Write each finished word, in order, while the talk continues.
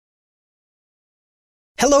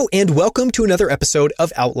Hello and welcome to another episode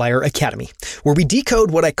of Outlier Academy, where we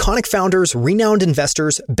decode what iconic founders, renowned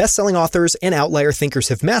investors, best-selling authors, and outlier thinkers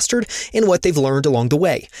have mastered and what they've learned along the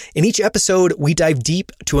way. In each episode, we dive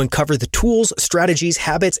deep to uncover the tools, strategies,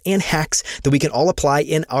 habits, and hacks that we can all apply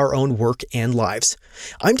in our own work and lives.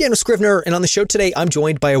 I'm Daniel Scrivener, and on the show today, I'm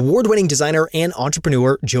joined by award-winning designer and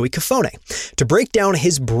entrepreneur Joey Cofone to break down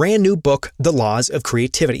his brand new book, The Laws of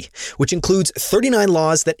Creativity, which includes 39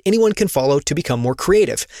 laws that anyone can follow to become more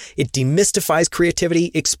creative. It demystifies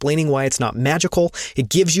creativity, explaining why it's not magical. It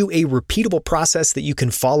gives you a repeatable process that you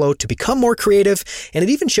can follow to become more creative, and it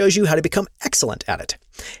even shows you how to become excellent at it.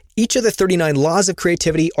 Each of the 39 laws of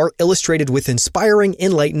creativity are illustrated with inspiring,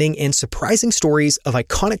 enlightening, and surprising stories of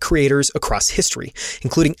iconic creators across history,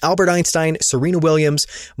 including Albert Einstein, Serena Williams,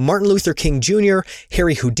 Martin Luther King Jr.,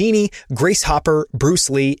 Harry Houdini, Grace Hopper, Bruce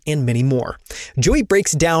Lee, and many more. Joey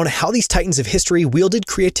breaks down how these titans of history wielded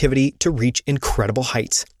creativity to reach incredible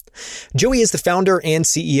heights. Joey is the founder and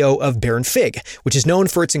CEO of Baronfig, which is known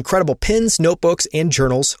for its incredible pens, notebooks, and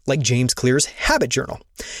journals like James Clear's Habit Journal.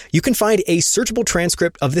 You can find a searchable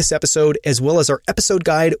transcript of this episode as well as our episode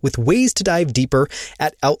guide with ways to dive deeper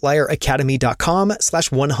at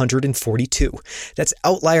outlieracademy.com/142. That's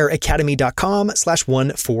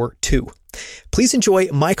outlieracademy.com/142. Please enjoy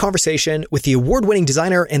my conversation with the award-winning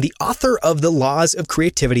designer and the author of The Laws of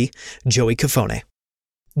Creativity, Joey Cofone.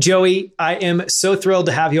 Joey, I am so thrilled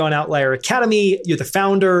to have you on Outlier Academy. You're the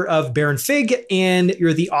founder of Baronfig, and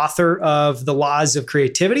you're the author of The Laws of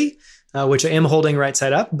Creativity, which I am holding right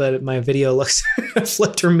side up, but my video looks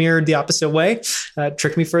flipped or mirrored the opposite way.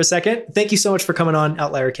 Tricked me for a second. Thank you so much for coming on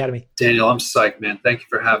Outlier Academy. Daniel, I'm psyched, man. Thank you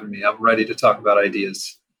for having me. I'm ready to talk about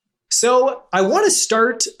ideas. So I want to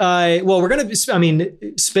start, we're going to,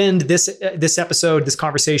 spend this episode, this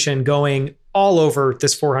conversation going all over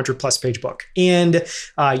this 400 plus page book and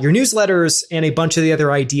your newsletters and a bunch of the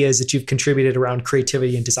other ideas that you've contributed around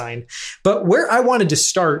creativity and design. But where I wanted to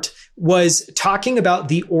start was talking about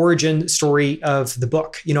the origin story of the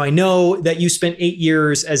book. You know, I know that you spent 8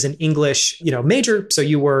 years as an English, major. So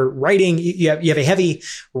you were writing, you have a heavy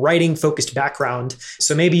writing focused background.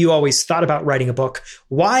 So maybe you always thought about writing a book.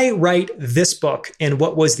 Why write this book? And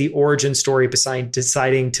what was the origin story beside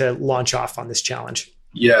deciding to launch off on this challenge?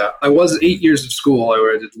 Yeah, I was 8 years of school.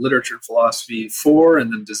 I did literature and philosophy 4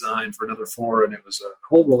 and then design for another 4. And it was a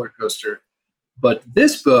whole roller coaster. But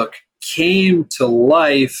this book came to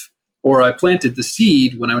life, or I planted the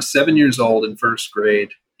seed when I was 7 years old in first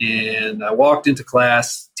grade. And I walked into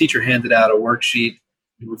class, teacher handed out a worksheet.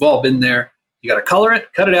 We've all been there. You got to color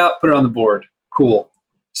it, cut it out, put it on the board. Cool.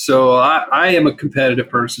 So I am a competitive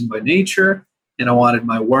person by nature. And I wanted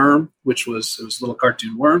my worm, it was a little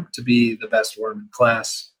cartoon worm, to be the best worm in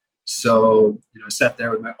class. So, I sat there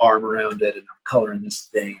with my arm around it and I'm coloring this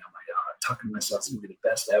thing. Oh my God, I'm talking to myself, it's going to be the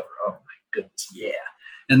best ever. Oh my goodness, yeah.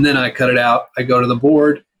 And then I cut it out. I go to the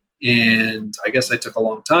board and I guess I took a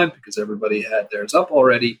long time because everybody had theirs up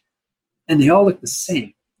already. And they all looked the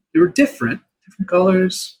same. They were different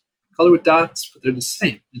colors, color with dots, but they're the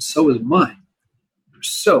same. And so was mine. I was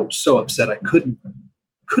so upset. I couldn't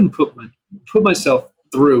put myself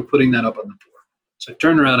through putting that up on the board. So I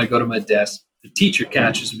turn around, I go to my desk. The teacher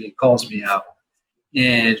catches me, calls me out.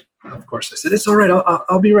 And of course I said, it's all right,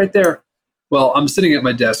 I'll be right there. Well, I'm sitting at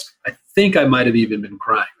my desk. I think I might have even been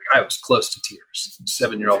crying. I was close to tears,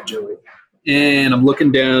 7-year-old Joey. And I'm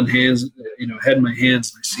looking down, hands, head in my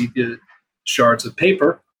hands, and I see the shards of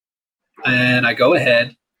paper. And I go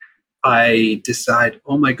ahead. I decide,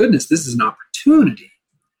 oh my goodness, this is an opportunity.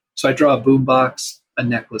 So I draw a boombox, a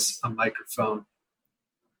necklace, a microphone.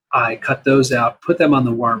 I cut those out, put them on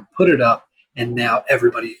the worm, put it up, and now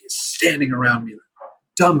everybody is standing around me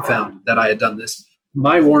dumbfounded that I had done this.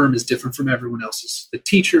 My worm is different from everyone else's. The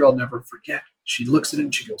teacher, I'll never forget. She looks at it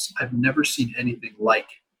and she goes, I've never seen anything like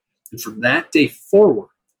it. And from that day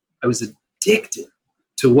forward, I was addicted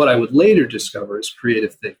to what I would later discover as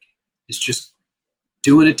creative thinking. It's just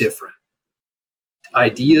doing it different.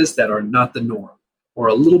 Ideas that are not the norm, or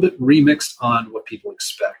a little bit remixed on what people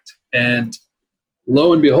expect. And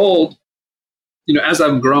lo and behold, as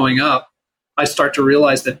I'm growing up, I start to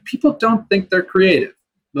realize that people don't think they're creative.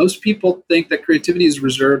 Most people think that creativity is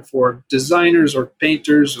reserved for designers or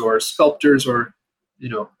painters or sculptors or,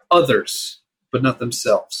 others, but not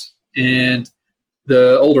themselves. And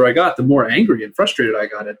the older I got, the more angry and frustrated I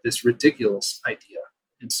got at this ridiculous idea.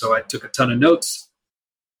 And so I took a ton of notes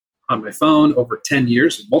on my phone over 10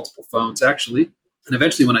 years, multiple phones actually. And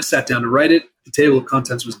eventually when I sat down to write it, the table of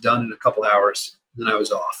contents was done in a couple hours. And then I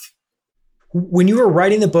was off. When you were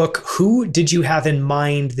writing the book, who did you have in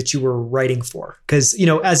mind that you were writing for? Because,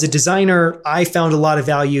 as a designer, I found a lot of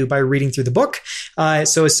value by reading through the book.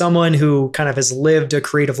 So as someone who kind of has lived a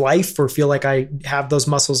creative life or feel like I have those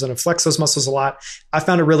muscles and have flexed those muscles a lot, I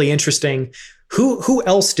found it really interesting. Who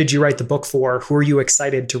else did you write the book for? Who are you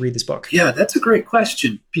excited to read this book? Yeah, that's a great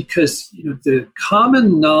question because the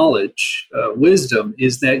common knowledge, wisdom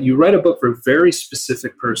is that you write a book for a very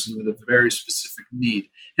specific person with a very specific need.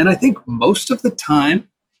 And I think most of the time,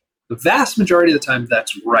 the vast majority of the time,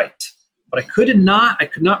 that's right. But I could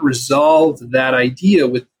not resolve that idea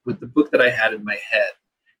with the book that I had in my head.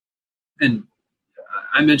 And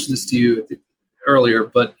I mentioned this to you earlier,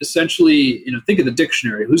 but essentially, think of the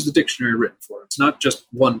dictionary. Who's the dictionary written for? It's not just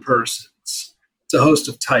one person. It's a host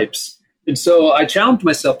of types. And so I challenged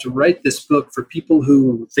myself to write this book for people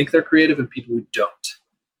who think they're creative and people who don't.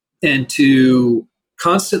 And to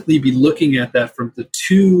constantly be looking at that from the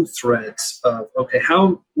two threads of, okay,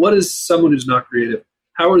 what is someone who's not creative?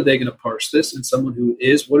 How are they going to parse this? And someone who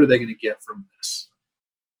is, what are they going to get from this?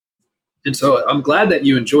 And so I'm glad that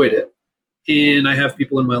you enjoyed it. And I have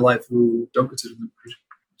people in my life who don't consider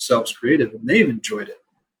themselves creative, and they've enjoyed it.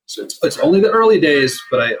 So it's only the early days,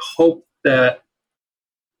 but I hope that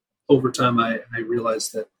over time I realize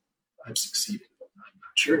that I've succeeded. I'm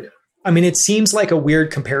not sure yet. I mean, it seems like a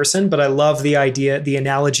weird comparison, but I love the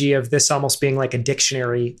analogy of this almost being like a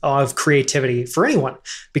dictionary of creativity for anyone,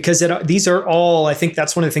 because these are all, I think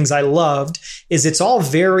that's one of the things I loved is it's all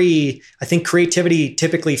very, I think creativity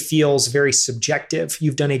typically feels very subjective.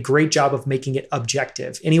 You've done a great job of making it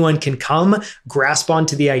objective. Anyone can come, grasp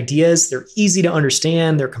onto the ideas. They're easy to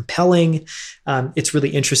understand. They're compelling. It's really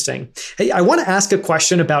interesting. Hey, I want to ask a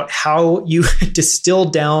question about how you distill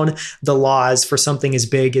down the laws for something as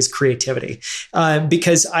big as creativity,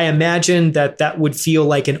 because I imagine that would feel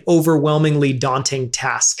like an overwhelmingly daunting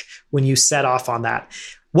task when you set off on that.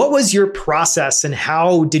 What was your process and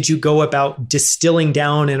how did you go about distilling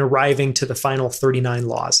down and arriving to the final 39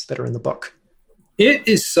 laws that are in the book? It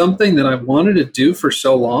is something that I wanted to do for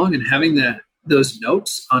so long, and having those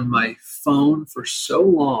notes on my phone for so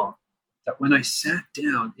long that when I sat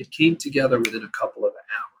down, it came together within a couple of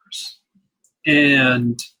hours.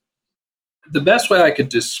 And the best way I could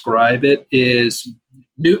describe it is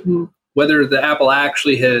Newton, whether the apple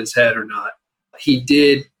actually hit his head or not, he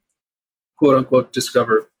did, quote unquote,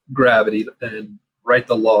 discover gravity and write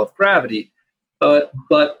the law of gravity. But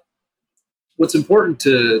what's important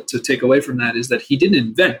to take away from that is that he didn't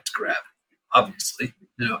invent gravity, obviously.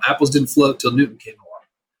 Apples didn't float till Newton came along.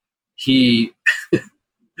 He,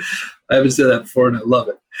 I haven't said that before and I love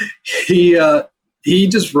it. He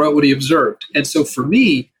just wrote what he observed. And so for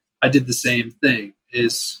me, I did the same thing,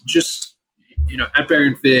 is just, at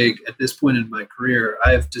Baronfig, at this point in my career,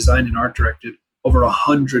 I have designed and art directed over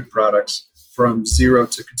 100 products from zero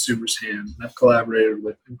to consumer's hand. And I've collaborated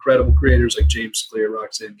with incredible creators like James Clear,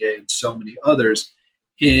 Roxanne Gay, and so many others.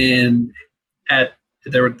 And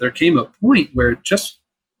there came a point where it just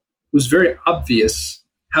was very obvious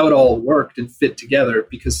how it all worked and fit together,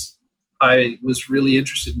 because I was really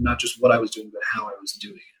interested in not just what I was doing, but how I was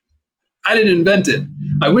doing it. I didn't invent it.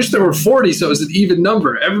 I wish there were 40 so it was an even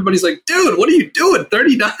number. Everybody's like, dude, what are you doing?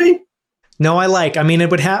 39? No,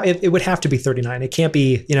 it would have to be 39. It can't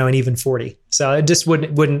be, an even 40. So it just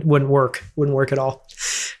wouldn't work. Wouldn't work at all.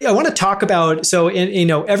 Yeah, I want to talk about,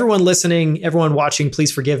 everyone listening, everyone watching,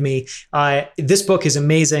 please forgive me. This book is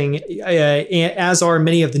amazing, as are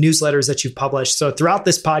many of the newsletters that you've published. So throughout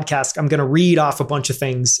this podcast, I'm going to read off a bunch of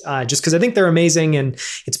things just because I think they're amazing, and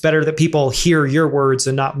it's better that people hear your words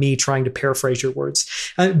and not me trying to paraphrase your words.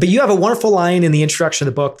 But you have a wonderful line in the introduction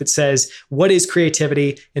of the book that says, "What is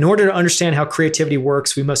creativity? In order to understand how creativity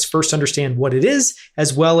works, we must first understand what it is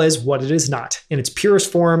as well as what it is not. In its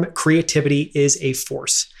purest form, creativity is a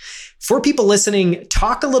force." For people listening,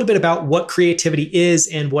 talk a little bit about what creativity is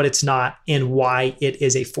and what it's not and why it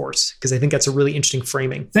is a force, because I think that's a really interesting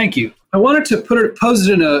framing. Thank you. I wanted to pose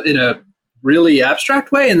it in a really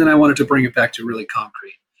abstract way, and then I wanted to bring it back to really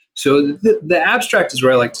concrete. So the abstract is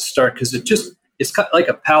where I like to start, because it's kind of like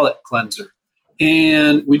a palate cleanser.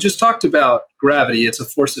 And we just talked about gravity. It's a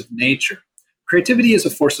force of nature. Creativity is a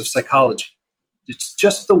force of psychology. It's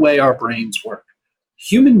just the way our brains work.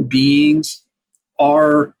 Human beings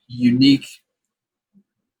are unique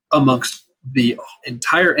amongst the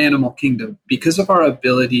entire animal kingdom because of our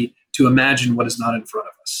ability to imagine what is not in front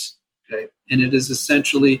of us. Okay, and it is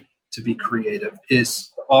essentially to be creative.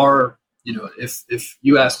 Is our, if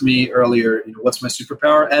you asked me earlier, what's my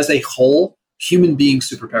superpower? As a whole, human being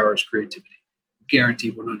superpower is creativity,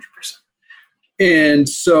 guaranteed 100%. And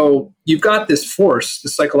so you've got this force, the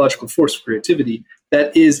psychological force of creativity,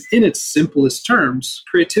 that is, in its simplest terms,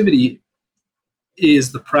 creativity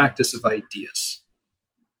is the practice of ideas.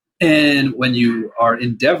 And when you are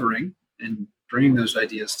endeavoring and bringing those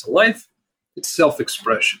ideas to life, it's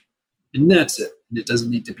self-expression. And that's it. And it doesn't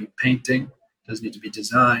need to be painting. It doesn't need to be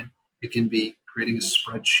design. It can be creating a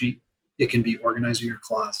spreadsheet. It can be organizing your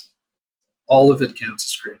closet. All of it counts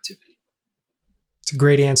as creativity. It's a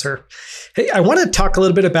great answer. Hey, I want to talk a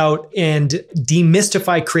little bit about and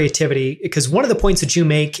demystify creativity, because one of the points that you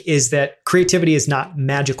make is that creativity is not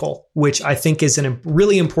magical, which I think is a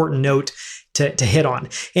really important note to hit on.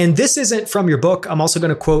 And this isn't from your book. I'm also going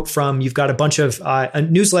to quote from, you've got a bunch of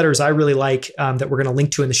newsletters I really like that we're going to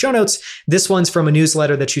link to in the show notes. This one's from a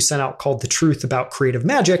newsletter that you sent out called The Truth About Creative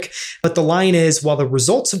Magic. But the line is, while the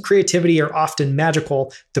results of creativity are often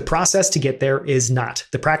magical, the process to get there is not.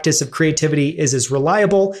 The practice of creativity is as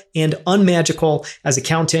reliable and unmagical as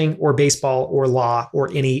accounting or baseball or law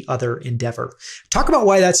or any other endeavor. Talk about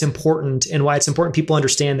why that's important and why it's important people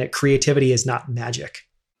understand that creativity is not magic.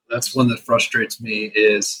 That's one that frustrates me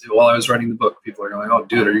is while I was writing the book, people are going, oh,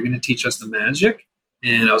 dude, are you going to teach us the magic?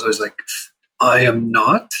 And I was always like, I am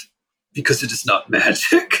not, because it is not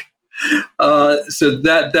magic. So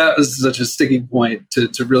that was such a sticking point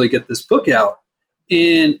to really get this book out.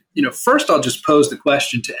 And, first I'll just pose the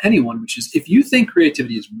question to anyone, which is, if you think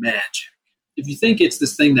creativity is magic, if you think it's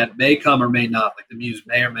this thing that may come or may not, like the muse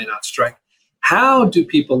may or may not strike, how do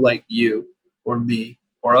people like you or me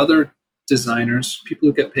or other designers, people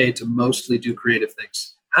who get paid to mostly do creative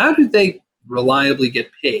things, how do they reliably get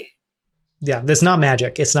paid? Yeah, that's not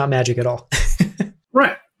magic. It's not magic at all.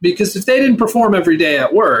 Right. Because if they didn't perform every day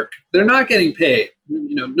at work, they're not getting paid.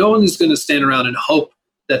 No one is going to stand around and hope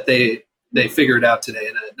that they figure it out today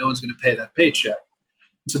and no one's going to pay that paycheck.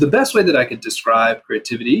 So the best way that I could describe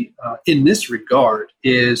creativity in this regard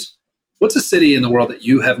is, what's a city in the world that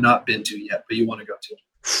you have not been to yet, but you want to go to?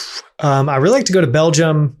 I really like to go to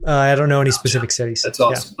Belgium. I don't know any specific cities. That's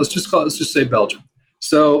awesome. Yeah. Let's just say Belgium.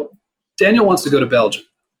 So Daniel wants to go to Belgium.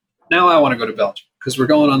 Now I want to go to Belgium because we're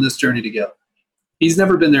going on this journey together. He's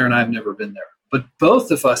never been there and I've never been there. But both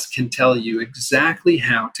of us can tell you exactly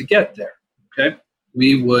how to get there. Okay?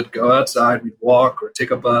 We would go outside, we'd walk or take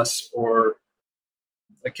a bus or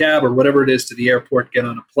a cab or whatever it is to the airport, get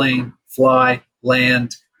on a plane, fly,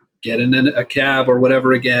 land, get in a cab or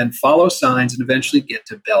whatever again, follow signs, and eventually get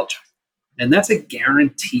to Belgium. And that's a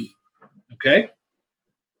guarantee, okay?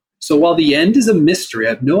 So while the end is a mystery,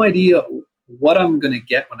 I have no idea what I'm going to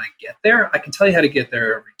get when I get there. I can tell you how to get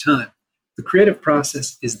there every time. The creative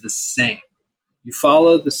process is the same. You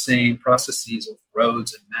follow the same processes of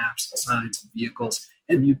roads and maps and signs and vehicles,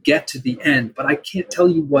 and you get to the end. But I can't tell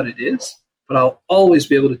you what it is, but I'll always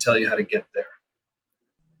be able to tell you how to get there.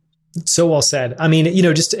 So well said. I mean,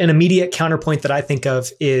 just an immediate counterpoint that I think of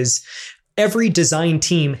is every design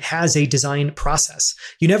team has a design process.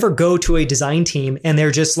 You never go to a design team and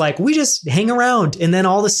they're just like, we just hang around. And then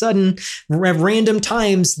all of a sudden, at random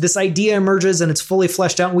times, this idea emerges and it's fully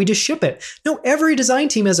fleshed out and we just ship it. No, every design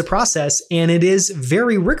team has a process and it is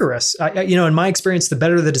very rigorous. In my experience, the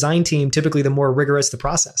better the design team, typically the more rigorous the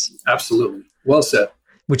process. Absolutely. Well said.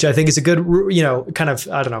 Which I think is a good,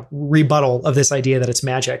 rebuttal of this idea that it's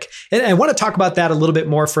magic. And I want to talk about that a little bit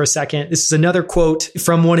more for a second. This is another quote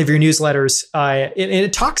from one of your newsletters. And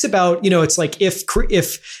it talks about, it's like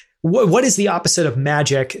what is the opposite of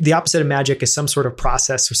magic? The opposite of magic is some sort of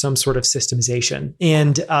process or some sort of systemization.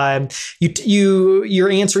 And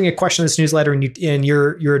you're answering a question in this newsletter, and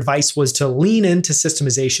your advice was to lean into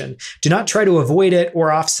systemization. Do not try to avoid it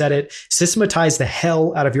or offset it. Systematize the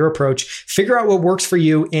hell out of your approach. Figure out what works for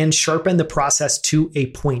you and sharpen the process to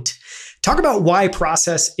a point. Talk about why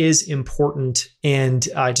process is important and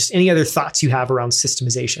just any other thoughts you have around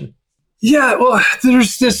systemization. Yeah, well,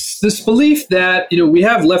 there's this belief that, we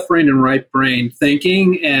have left brain and right brain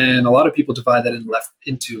thinking, and a lot of people divide that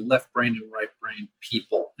into left brain and right brain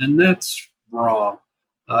people, and that's wrong.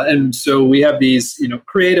 And so we have these,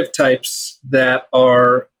 creative types that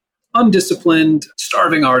are undisciplined,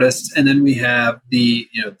 starving artists, and then we have the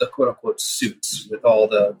quote unquote suits with all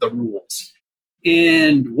the rules.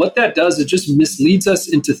 And what that does, it just misleads us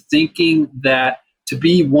into thinking that to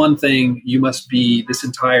be one thing, you must be this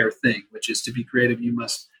entire thing, which is to be creative.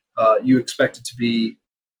 You expect it to be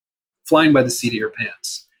flying by the seat of your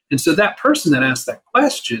pants. And so that person that asked that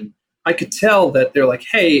question, I could tell that they're like,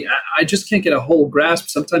 hey, I just can't get a whole grasp.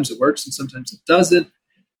 Sometimes it works and sometimes it doesn't.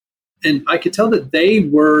 And I could tell that they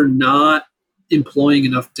were not employing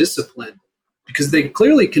enough discipline, because they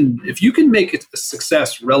clearly can, if you can make it a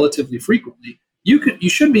success relatively frequently, you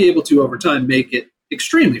should be able to over time make it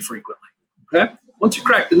extremely frequently. Okay? Once you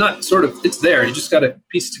crack the nut, it's there. You just got to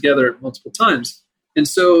piece it together multiple times. And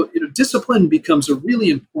so, discipline becomes a really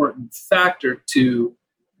important factor to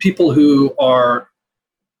people who are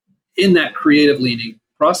in that creative leaning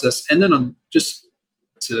process. And then just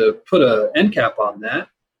to put an end cap on that,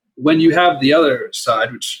 when you have the other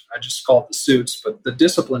side, which I just call it the suits, but the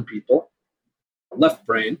disciplined people, left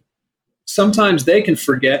brain, sometimes they can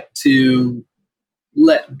forget to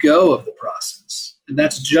let go of the process. And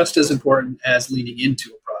that's just as important as leaning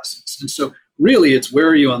into a process. And so really it's where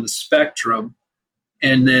are you on the spectrum,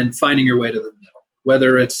 and then finding your way to the middle,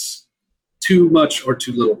 whether it's too much or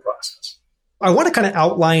too little process. I want to kind of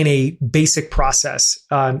outline a basic process.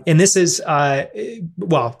 And this is,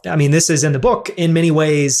 this is in the book in many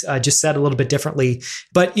ways, just said a little bit differently.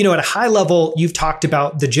 But, at a high level, you've talked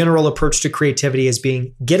about the general approach to creativity as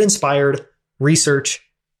being get inspired, research,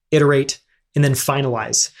 iterate, and then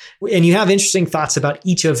finalize. And you have interesting thoughts about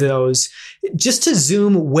each of those. Just to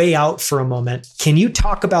zoom way out for a moment, can you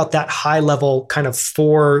talk about that high level kind of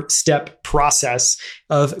 4-step process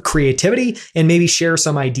of creativity and maybe share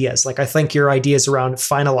some ideas? Like I think your ideas around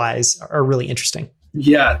finalize are really interesting.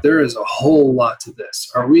 Yeah, there is a whole lot to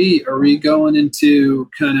this. Are we going into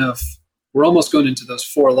we're almost going into those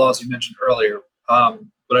 4 laws you mentioned earlier, but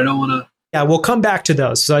I don't want to. Yeah, we'll come back to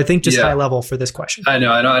those. So I think just high level for this question. I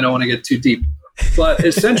know. I don't want to get too deep. But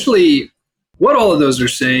essentially, what all of those are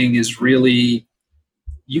saying is really,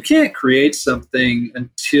 you can't create something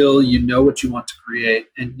until you know what you want to create.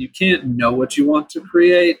 And you can't know what you want to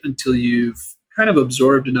create until you've kind of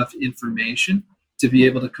absorbed enough information to be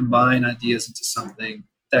able to combine ideas into something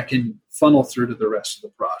that can funnel through to the rest of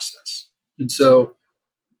the process. And so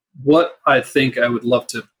what I think I would love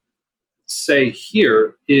to say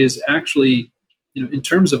here is actually, in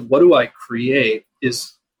terms of what do I create,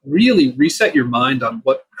 is really reset your mind on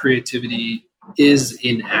what creativity is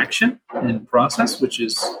in action and in process, which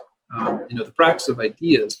is, the practice of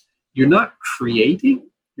ideas. You're not creating,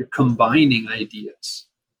 you're combining ideas.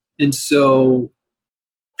 And so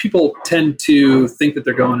people tend to think that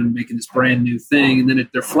they're going and making this brand new thing, and then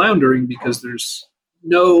they're floundering because there's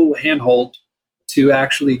no handhold to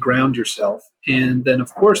actually ground yourself. And then,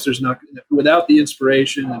 of course, there's not, without the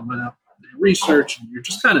inspiration and without the research, and you're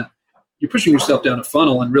just you're pushing yourself down a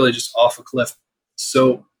funnel and really just off a cliff.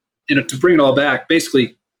 So, to bring it all back,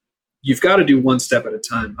 basically, you've got to do one step at a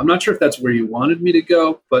time. I'm not sure if that's where you wanted me to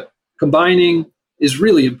go, but combining is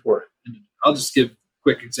really important. And I'll just give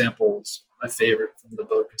quick examples. My favorite from the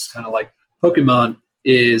book is kind of like Pokemon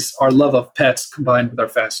is our love of pets combined with our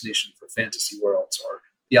fascination for fantasy worlds, or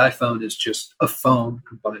the iPhone is just a phone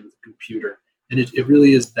combined with a computer. And it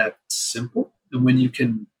really is that simple. And when you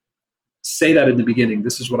can say that in the beginning,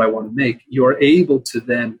 this is what I want to make, you're able to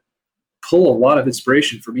then pull a lot of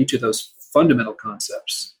inspiration from each of those fundamental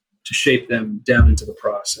concepts to shape them down into the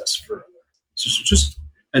process further. So just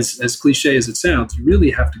as cliche as it sounds, you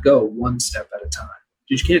really have to go one step at a time.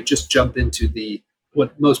 You can't just jump into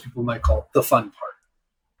what most people might call the fun part.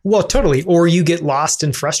 Well, totally. Or you get lost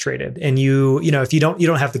and frustrated, and if you don't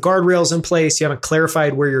have the guardrails in place, you haven't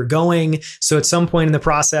clarified where you're going. So at some point in the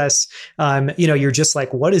process, you're just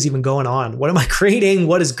like, what is even going on? What am I creating?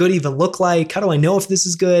 What does good even look like? How do I know if this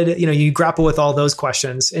is good? You grapple with all those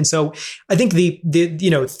questions. And so I think the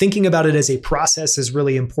thinking about it as a process is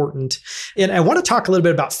really important. And I want to talk a little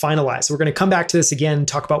bit about finalize. We're going to come back to this again,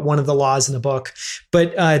 talk about one of the laws in the book,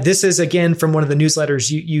 but this is again from one of the newsletters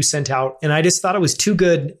you sent out. And I just thought it was too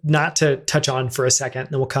good not to touch on for a second,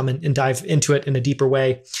 and then we'll come and dive into it in a deeper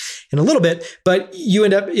way in a little bit. But you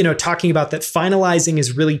end up, talking about that finalizing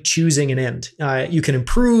is really choosing an end. You can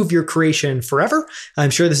improve your creation forever.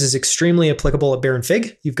 I'm sure this is extremely applicable at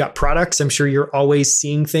Baronfig. You've got products. I'm sure you're always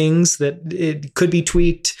seeing things that it could be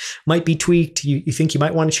tweaked, might be tweaked. You think you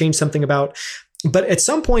might want to change something about, but at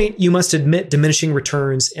some point you must admit diminishing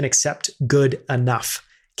returns and accept good enough.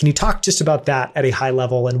 Can you talk just about that at a high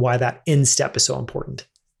level and why that end step is so important?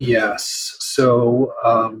 Yes. So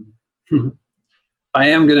I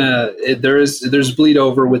am there's bleed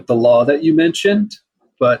over with the law that you mentioned,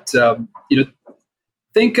 but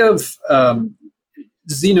think of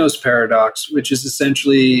Zeno's paradox, which is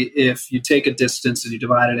essentially if you take a distance and you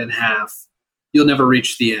divide it in half, you'll never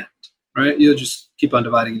reach the end, right? You'll just keep on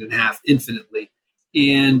dividing it in half infinitely.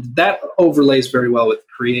 And that overlays very well with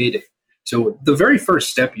creating. So the very first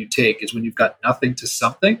step you take is when you've got nothing to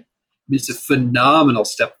something. It's a phenomenal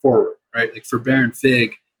step forward, right? Like for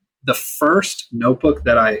Baronfig, the first notebook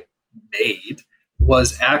that I made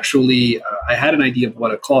was actually, I had an idea of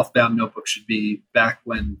what a cloth-bound notebook should be back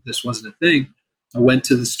when this wasn't a thing. I went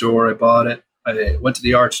to the store, I bought it. I went to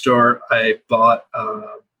the art store, I bought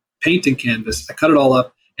painting canvas, I cut it all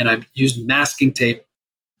up, and I used masking tape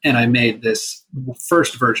And I made this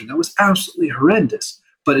first version that was absolutely horrendous.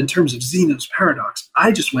 But in terms of Zeno's paradox,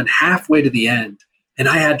 I just went halfway to the end. And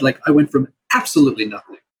I went from absolutely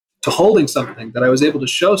nothing to holding something that I was able to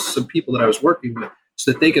show some people that I was working with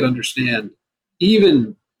so that they could understand,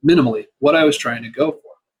 even minimally, what I was trying to go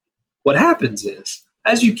for. What happens is,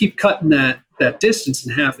 as you keep cutting that distance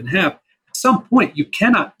in half and half, at some point you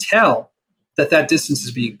cannot tell that distance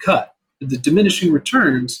is being cut. The diminishing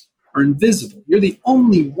returns are invisible. You're the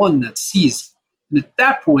only one that sees it. And at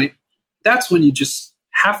that point, that's when you just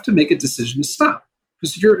have to make a decision to stop.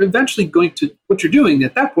 Because you're eventually what you're doing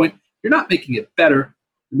at that point, you're not making it better,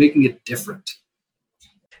 you're making it different.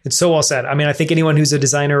 It's so well said. I mean, I think anyone who's a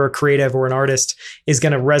designer or creative or an artist is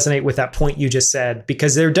going to resonate with that point you just said,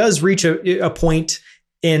 because there does reach a point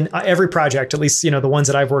in every project, at least, the ones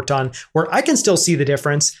that I've worked on, where I can still see the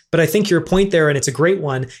difference. But I think your point there, and it's a great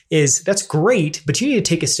one, is that's great, but you need to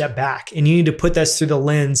take a step back and you need to put this through the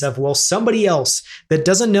lens of, well, somebody else that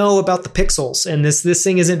doesn't know about the pixels and this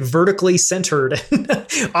thing isn't vertically centered,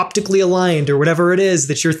 optically aligned, or whatever it is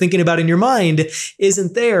that you're thinking about in your mind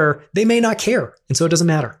isn't there. They may not care. And so it doesn't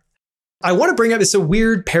matter. I want to bring up, it's a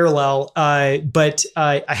weird parallel, but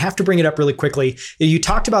I have to bring it up really quickly. You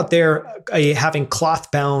talked about there having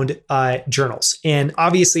cloth-bound journals. And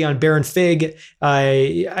obviously on Baronfig,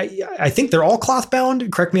 I think they're all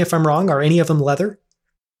cloth-bound. Correct me if I'm wrong. Are any of them leather?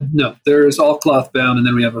 No, there's all cloth-bound, and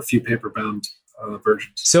then we have a few paper-bound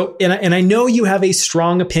versions. So, and I know you have a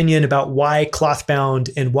strong opinion about why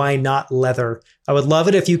cloth-bound and why not leather. I would love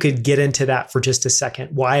it if you could get into that for just a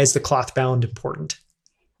second. Why is the cloth-bound important?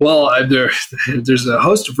 Well, there's a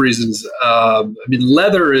host of reasons.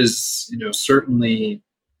 Leather is, certainly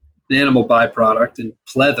an animal byproduct, and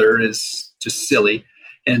pleather is just silly.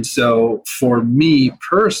 And so for me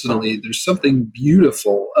personally, there's something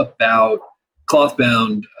beautiful about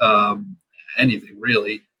cloth-bound anything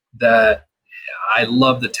really, that I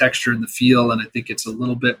love the texture and the feel, and I think it's a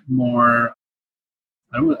little bit more,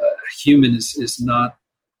 human is not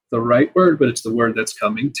the right word, but it's the word that's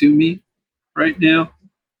coming to me right now.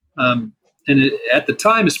 At the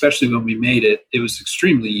time, especially when we made it, it was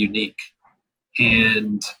extremely unique.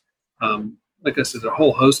 And like I said, a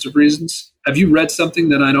whole host of reasons. Have you read something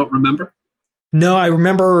that I don't remember? No, I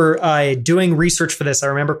remember doing research for this. I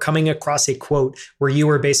remember coming across a quote where you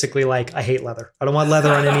were basically like, I hate leather. I don't want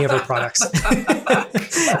leather on any of our products.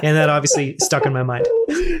 And that obviously stuck in my mind.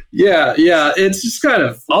 Yeah. It's just kind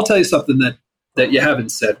of, I'll tell you something that you haven't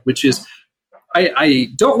said, which is, I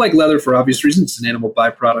don't like leather for obvious reasons. It's an animal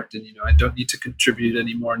byproduct, and I don't need to contribute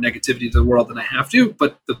any more negativity to the world than I have to.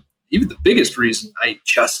 But even the biggest reason, I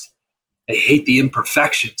hate the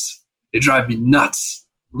imperfections. They drive me nuts.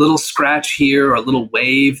 A little scratch here or a little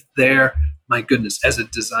wave there. My goodness, as a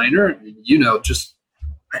designer, and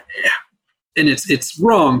it's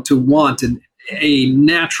wrong to want a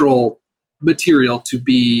natural material to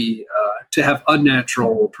be to have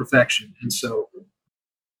unnatural perfection, and so.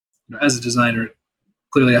 As a designer,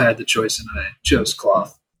 clearly I had the choice, and I chose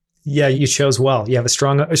cloth. Yeah, you chose well. You have a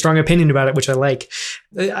strong opinion about it, which I like.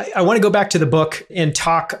 I want to go back to the book and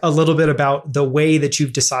talk a little bit about the way that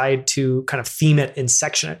you've decided to kind of theme it and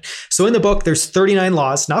section it. So in the book, there's 39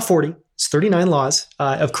 laws, not 40. It's 39 laws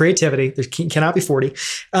of creativity. There cannot be 40.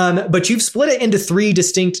 But you've split it into 3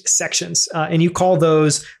 distinct sections. And you call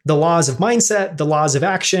those the laws of mindset, the laws of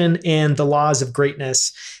action, and the laws of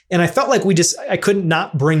greatness. And I felt like I couldn't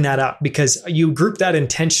not bring that up because you grouped that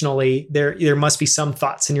intentionally. There must be some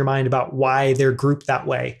thoughts in your mind about why they're grouped that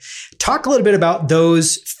way. Talk a little bit about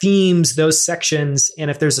those themes, those sections,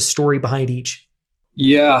 and if there's a story behind each.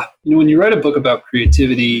 Yeah. When you write a book about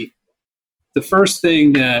creativity, the first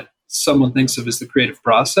thing that someone thinks of is the creative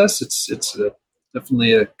process. It's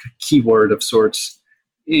definitely a keyword of sorts.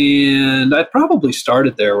 And I probably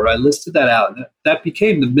started there where I listed that out. And that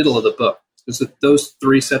became the middle of the book. Because those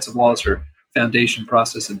 3 sets of laws are foundation,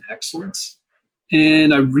 process, and excellence.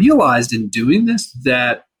 And I realized in doing this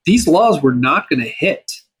that these laws were not going to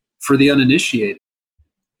hit for the uninitiated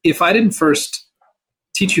if I didn't first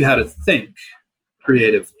teach you how to think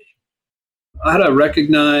creatively, how to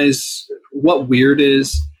recognize what weird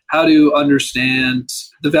is, how to understand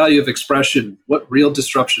the value of expression, what real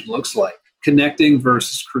disruption looks like, connecting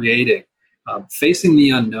versus creating, facing the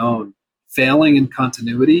unknown, failing in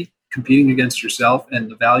continuity, competing against yourself, and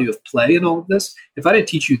the value of play and all of this. If I didn't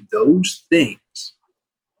teach you those things,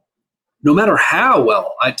 no matter how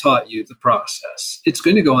well I taught you the process, it's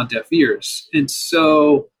going to go on deaf ears. And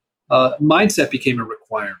so mindset became a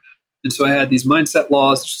requirement. And so I had these mindset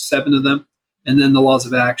laws, 7 of them, and then the laws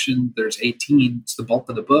of action, there's 18. It's the bulk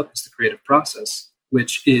of the book. It's the creative process,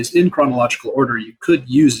 which is in chronological order. You could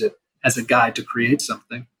use it as a guide to create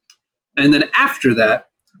something. And then after that,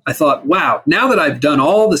 I thought, wow, now that I've done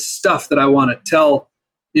all the stuff that I want to tell,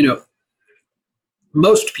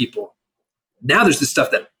 most people, now there's the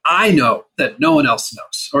stuff that I know that no one else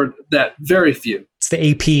knows, or that very few. It's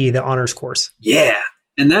the AP, the honors course. Yeah.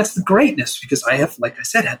 And that's the greatness, because I have, like I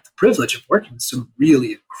said, had the privilege of working with some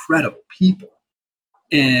really incredible people.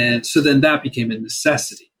 And so then that became a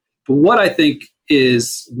necessity. But what I think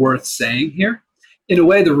is worth saying here, in a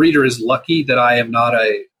way, the reader is lucky that I am not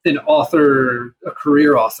an author, a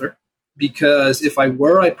career author, because if I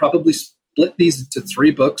were, I'd probably split these into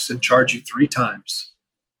 3 books and charge you 3 times.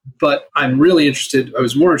 But I'm really interested. I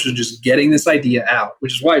was more interested in just getting this idea out,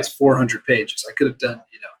 which is why it's 400 pages. I could have done,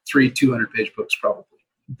 3 200-page books probably.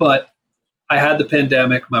 But I had the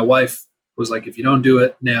pandemic. My wife was like, if you don't do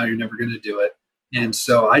it now, you're never going to do it. And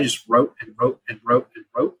so I just wrote and wrote and wrote and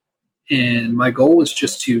wrote. And my goal was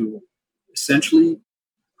just to essentially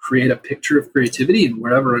create a picture of creativity, and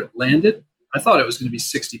wherever it landed, I thought it was going to be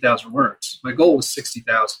 60,000 words. My goal was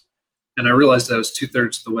 60,000. And I realized I was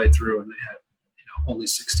 2/3 of the way through, and they had, only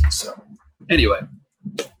 60. So anyway,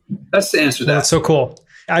 that's the answer to that. That's so cool.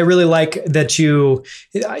 I really like that you,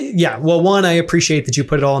 one, I appreciate that you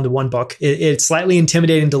put it all into one book. It's slightly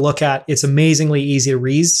intimidating to look at. It's amazingly easy to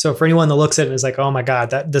read. So for anyone that looks at it and is like, oh my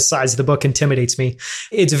God, that the size of the book intimidates me.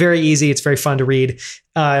 It's very easy. It's very fun to read.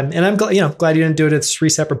 And I'm glad you didn't do it as 3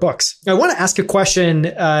 separate books. I want to ask a question,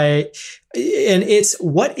 and it's,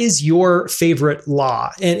 what is your favorite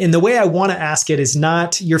law? And the way I want to ask it is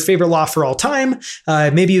not your favorite law for all time.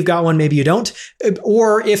 Maybe you've got one, maybe you don't.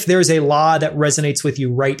 Or if there's a law that resonates with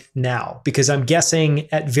you right now, because I'm guessing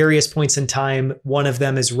at various points in time, one of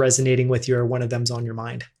them is resonating with you or one of them's on your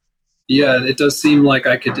mind. Yeah, it does seem like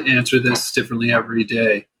I could answer this differently every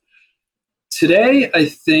day. Today, I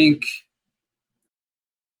think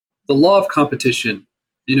the law of competition.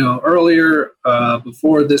 Earlier,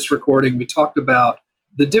 before this recording, we talked about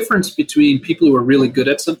the difference between people who are really good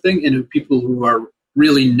at something and people who are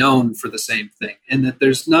really known for the same thing, and that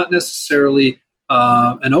there's not necessarily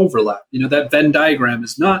an overlap. That Venn diagram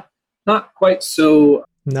is not quite so...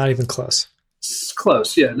 Not even close. It's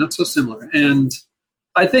close, yeah, not so similar. And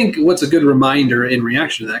I think what's a good reminder in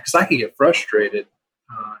reaction to that, because I can get frustrated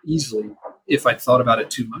easily if I thought about it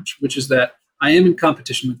too much, which is that I am in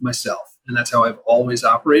competition with myself. And that's how I've always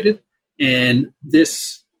operated. And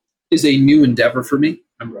this is a new endeavor for me.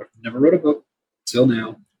 I've never wrote a book till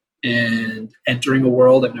now, and entering a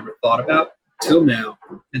world I've never thought about till now.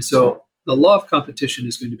 And so the law of competition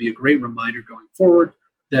is going to be a great reminder going forward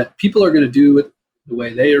that people are going to do it the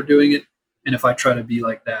way they are doing it. And if I try to be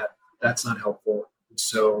like that, that's not helpful. And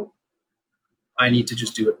so I need to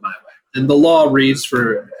just do it my way. And the law reads,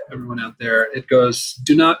 for everyone out there, it goes,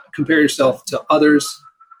 do not compare yourself to others,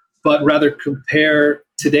 but rather compare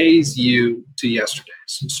today's you to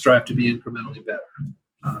yesterday's and strive to be incrementally better.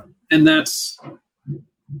 And that's,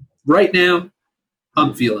 right now,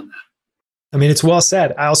 I'm feeling that. I mean, it's well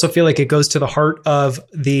said. I also feel like it goes to the heart of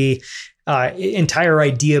the entire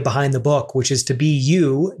idea behind the book, which is to be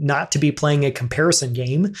you, not to be playing a comparison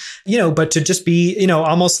game, but to just be,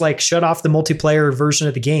 almost like shut off the multiplayer version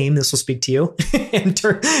of the game. This will speak to you and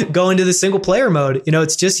go into the single player mode.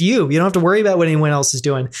 It's just you. You don't have to worry about what anyone else is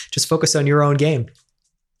doing. Just focus on your own game.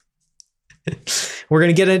 We're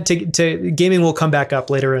going to get into gaming. Will come back up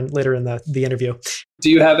later in the interview. Do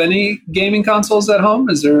you have any gaming consoles at home?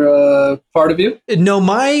 Is there a part of you? No,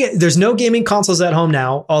 there's no gaming consoles at home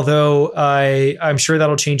now, although I'm sure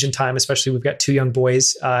that'll change in time, especially we've got 2 young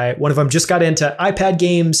boys. One of them just got into iPad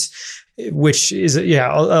games, which is,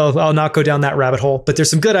 I'll not go down that rabbit hole, but there's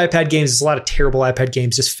some good iPad games. There's a lot of terrible iPad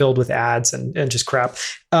games just filled with ads and just crap.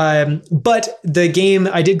 But the game,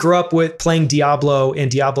 I did grow up with playing Diablo, and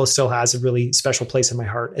Diablo still has a really special place in my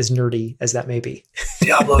heart, as nerdy as that may be.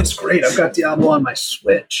 Diablo is great. I've got Diablo on my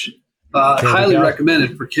Switch. Highly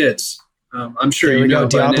recommended for kids. I'm sure you know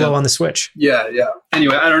Diablo on the Switch. Yeah.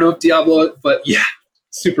 Anyway, I don't know if Diablo, but yeah.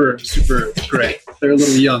 Super, super great. They're a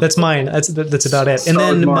little young. That's mine. That's about it. And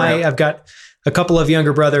then I've got a couple of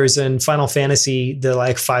younger brothers, and Final Fantasy,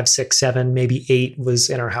 the 5, 6, 7, maybe 8 was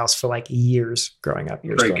in our house for years growing up.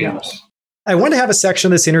 Great games. I want to have a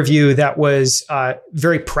section of this interview that was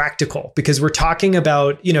very practical, because we're talking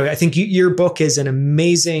about, I think your book is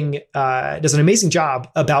does an amazing job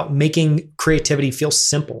about making creativity feel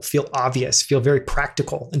simple, feel obvious, feel very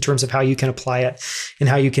practical in terms of how you can apply it and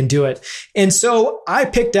how you can do it. And so I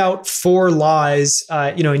picked out 4 laws,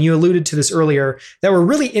 and you alluded to this earlier, that were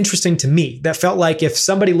really interesting to me, that felt like if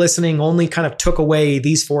somebody listening only kind of took away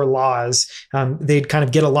these 4 laws, they'd kind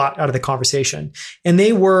of get a lot out of the conversation. And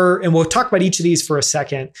they were, and we'll talk about each of these for a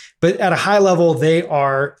second, but at a high level, they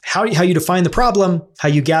are how you define the problem, how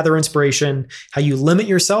you gather inspiration, how you limit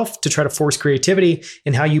yourself to try to force creativity,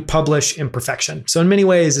 and how you publish imperfection. So in many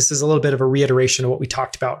ways, this is a little bit of a reiteration of what we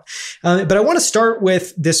talked about. But I want to start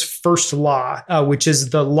with this first law, which is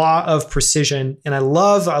the law of precision. And I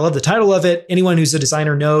love the title of it. Anyone who's a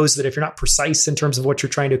designer knows that if you're not precise in terms of what you're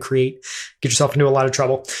trying to create, get yourself into a lot of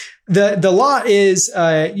trouble. The law is,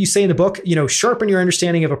 you say in the book, sharpen your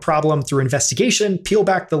understanding of a problem through investigation, peel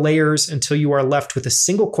back the layers until you are left with a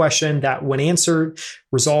single question that, when answered,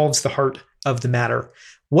 resolves the heart of the matter.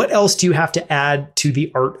 What else do you have to add to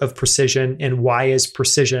the art of precision, and why is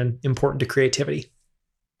precision important to creativity?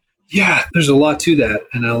 Yeah, there's a lot to that.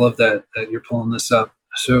 And I love that you're pulling this up.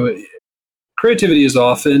 So creativity is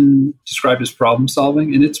often described as problem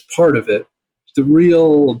solving, and it's part of it. The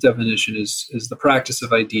real definition is the practice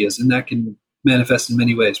of ideas, and that can manifest in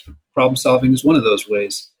many ways. But problem solving is one of those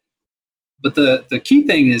ways. But the key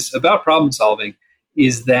thing is about problem solving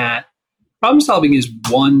is that problem solving is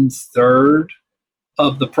 1/3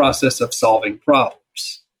 of the process of solving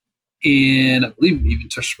problems. And I believe we even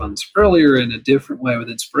touched upon this earlier in a different way with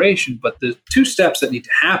inspiration. But the 2 steps that need to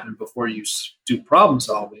happen before you do problem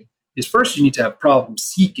solving is, first you need to have problem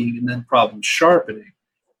seeking, and then problem sharpening,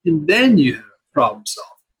 and then you have problem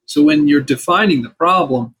solving. So when you're defining the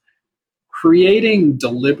problem, creating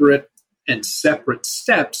deliberate and separate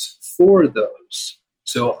steps for those.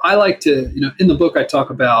 So I like to, in the book, I talk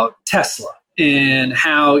about Tesla and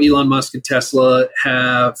how Elon Musk and Tesla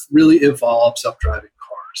have really evolved self-driving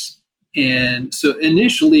cars. And so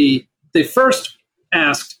initially, they first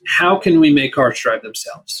asked, how can we make cars drive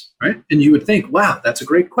themselves, right? And you would think, wow, that's a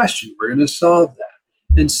great question. We're going to solve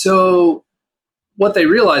that. And so what they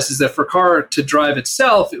realized is that for a car to drive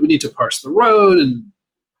itself, it would need to parse the road and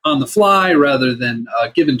on the fly rather than a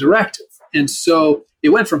given directive. And so it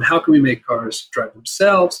went from how can we make cars drive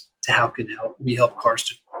themselves to how can we help cars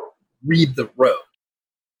to read the road.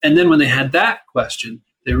 And then when they had that question,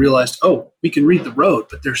 they realized, oh, we can read the road,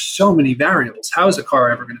 but there's so many variables. How is a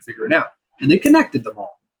car ever going to figure it out? And they connected them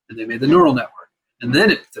all, and they made the neural network. And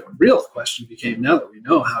then the real question became, now that we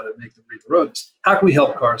know how to make them read the road, is how can we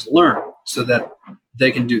help cars learn so that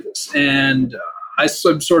they can do this? And I'm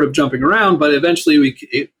sort of jumping around, but eventually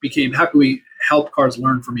it became, how can we help cars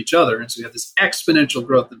learn from each other? And so we have this exponential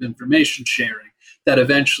growth of information sharing that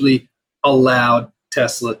eventually allowed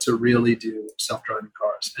Tesla to really do self-driving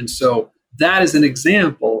cars. And so that is an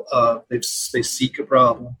example of they seek a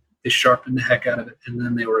problem, they sharpen the heck out of it, and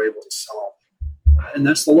then they were able to solve it. And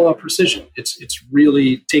that's the law of precision. It's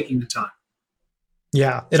really taking the time.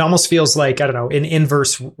 Yeah, it almost feels like, I don't know, an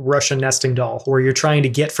inverse Russian nesting doll, where you're trying to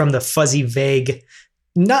get from the fuzzy, vague,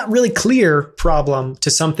 not really clear problem to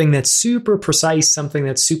something that's super precise, something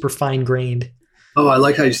that's super fine-grained. Oh, I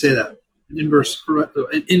like how you say that. An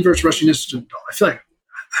inverse Russian nesting doll. I feel like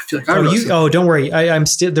don't worry. I'm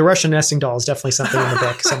still, the Russian nesting doll is definitely something in the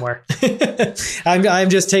book somewhere. I'm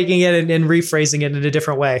just taking it and rephrasing it in a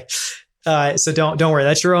different way. So don't worry.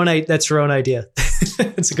 That's your own idea.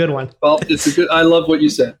 It's a good one. Well, I love what you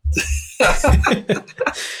said.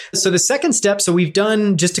 So the second step, so we've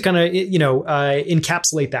done, just to kind of,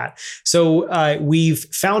 encapsulate that. So we've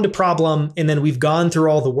found a problem, and then we've gone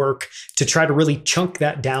through all the work to try to really chunk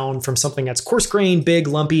that down from something that's coarse-grained, big,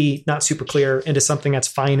 lumpy, not super clear, into something that's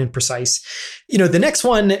fine and precise. The next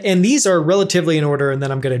one, and these are relatively in order, and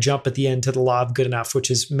then I'm going to jump at the end to the law of good enough,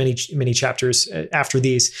 which is many chapters after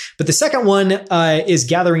these. But the second one is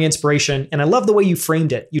gathering inspiration. And I love the way you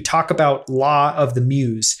framed it. You talk about law of the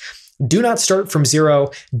muse. Do not start from zero.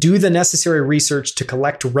 Do the necessary research to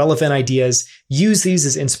collect relevant ideas. Use these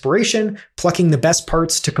as inspiration, plucking the best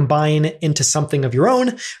parts to combine into something of your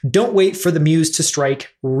own. Don't wait for the muse to strike.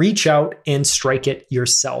 Reach out and strike it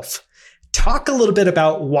yourself. Talk a little bit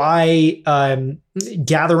about why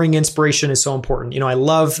gathering inspiration is so important. I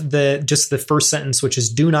love just the first sentence, which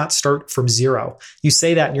is do not start from zero. You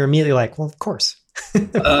say that and you're immediately like, well, of course. I'm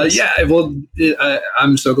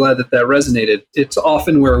so glad that resonated. It's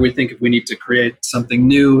often where we think if we need to create something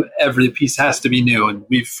new, every piece has to be new. And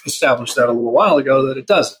we've established that a little while ago that it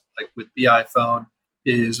doesn't. Like with the iPhone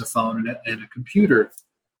is a phone and a computer.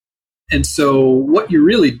 And so what you're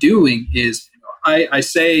really doing is, I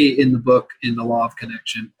say in the book, in The Law of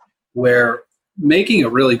Connection, where making a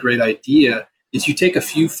really great idea is you take a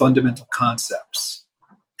few fundamental concepts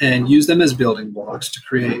and use them as building blocks to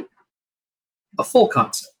create a full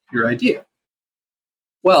concept, your idea.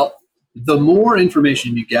 Well, the more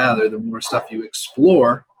information you gather, the more stuff you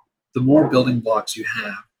explore, the more building blocks you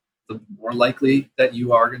have, the more likely that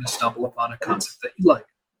you are going to stumble upon a concept that you like.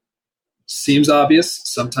 Seems obvious.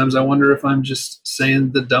 Sometimes I wonder if I'm just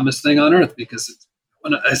saying the dumbest thing on earth because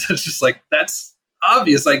it's just like, that's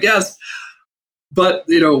obvious, I guess. But,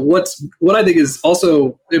 what I think is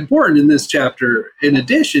also important in this chapter, in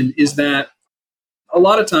addition, is that a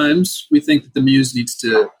lot of times we think that the muse needs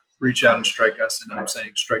to reach out and strike us, and I'm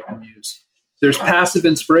saying strike the muse. There's passive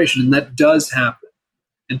inspiration, and that does happen.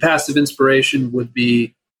 And passive inspiration would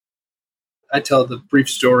be, I tell the brief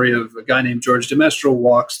story of a guy named George DeMestral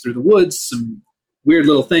walks through the woods, some weird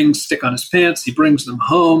little things stick on his pants, he brings them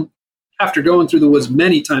home. After going through the woods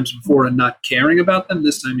many times before and not caring about them,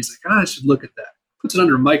 this time he's like, I should look at that. Puts it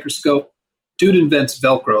under a microscope. Dude invents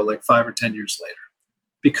Velcro like 5 or 10 years later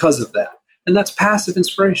because of that. And that's passive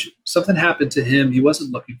inspiration. Something happened to him, he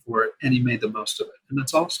wasn't looking for it, and he made the most of it. And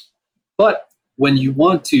that's awesome. But when you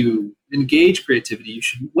want to engage creativity, you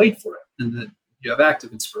shouldn't wait for it. And then you have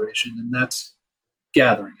active inspiration, and that's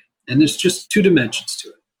gathering it. And there's just 2 dimensions to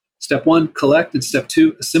it. Step 1, collect, and step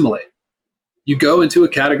 2, assimilate. You go into a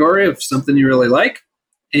category of something you really like,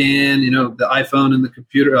 and the iPhone and the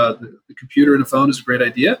computer and a phone is a great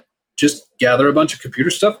idea. Just gather a bunch of computer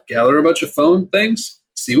stuff, gather a bunch of phone things,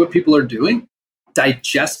 see what people are doing,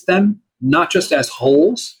 digest them, not just as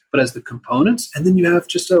wholes, but as the components, and then you have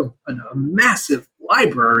just a massive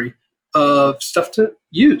library of stuff to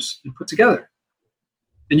use and put together.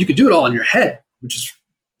 And you can do it all in your head, which is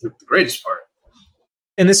the greatest part.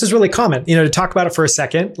 And this is really common, to talk about it for a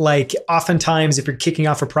second. Like oftentimes, if you're kicking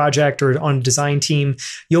off a project or on a design team,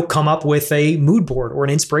 you'll come up with a mood board or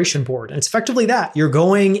an inspiration board. And it's effectively that. You're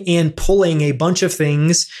going and pulling a bunch of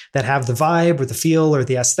things that have the vibe or the feel or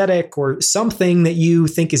the aesthetic or something that you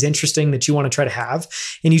think is interesting that you want to try to have.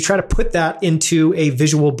 And you try to put that into a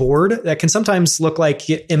visual board that can sometimes look like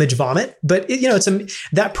image vomit. But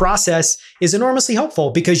that process is enormously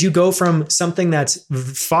helpful because you go from something that's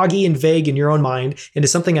foggy and vague in your own mind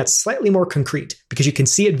into something that's slightly more concrete because you can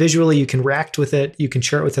see it visually, you can react with it, you can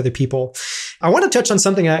share it with other people. I want to touch on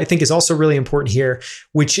something I think is also really important here,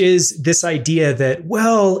 which is this idea that,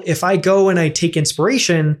 well, if I go and I take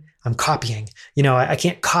inspiration, I'm copying. I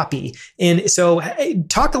can't copy. And so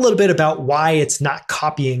talk a little bit about why it's not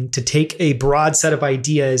copying to take a broad set of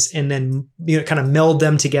ideas and then kind of meld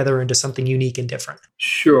them together into something unique and different.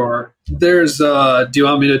 Sure. There's do you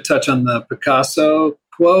want me to touch on the Picasso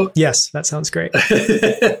quote? Yes, that sounds great.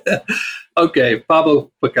 Okay,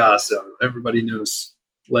 Pablo Picasso. Everybody knows,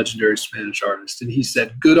 legendary Spanish artist. And he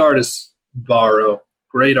said, good artists borrow,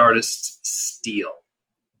 great artists steal.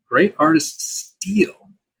 Great artists steal.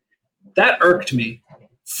 That irked me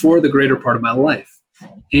for the greater part of my life.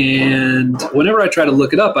 And whenever I try to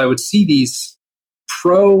look it up, I would see these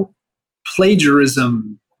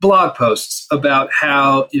pro-plagiarism blog posts about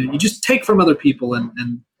how you just take from other people and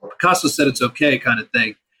Picasso said it's okay kind of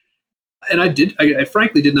thing. And I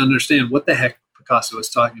frankly didn't understand what the heck Picasso was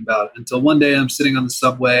talking about until one day I'm sitting on the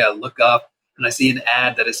subway, I look up and I see an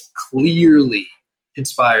ad that is clearly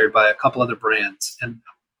inspired by a couple other brands. And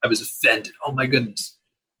I was offended. Oh my goodness.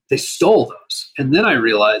 They stole those. And then I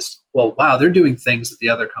realized, well, wow, they're doing things that the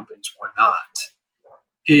other companies were not.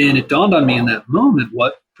 And it dawned on me in that moment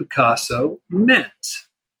what Picasso meant.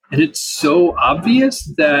 And it's so obvious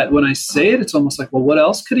that when I say it, it's almost like, well, what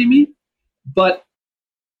else could he mean? But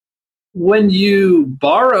when you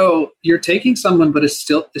borrow, you're taking someone, but it's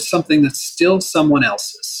something that's still someone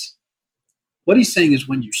else's. What he's saying is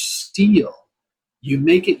when you steal, you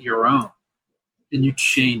make it your own and you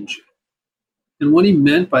change it. And what he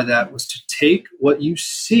meant by that was to take what you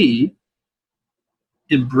see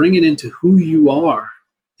and bring it into who you are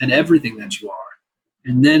and everything that you are,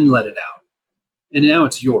 and then let it out. And now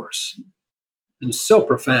it's yours. And it's so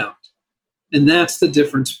profound. And that's the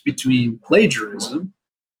difference between plagiarism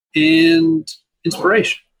and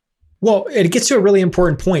inspiration. Well, it gets to a really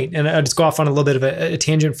important point, and I'll just go off on a little bit of a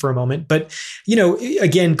tangent for a moment. But,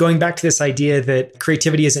 again, going back to this idea that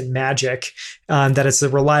creativity isn't magic, that it's a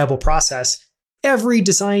reliable process. Every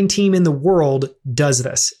design team in the world does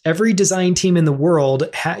this. Every design team in the world,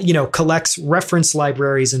 collects reference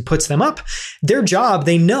libraries and puts them up. Their job,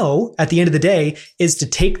 they know at the end of the day, is to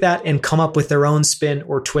take that and come up with their own spin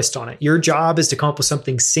or twist on it. Your job is to come up with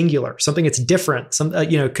something singular, something that's different,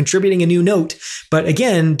 contributing a new note. But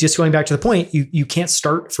again, just going back to the point, you can't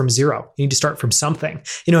start from zero. You need to start from something.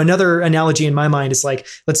 Another analogy in my mind is like,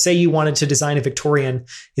 let's say you wanted to design a Victorian.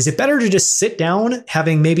 Is it better to just sit down,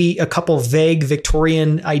 having maybe a couple vague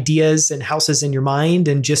Victorian ideas and houses in your mind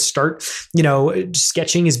and just start,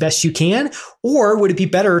 sketching as best you can? Or would it be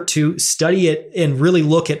better to study it and really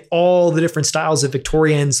look at all the different styles of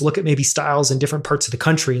Victorians, look at maybe styles in different parts of the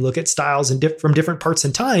country, look at styles from different parts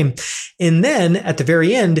in time, and then at the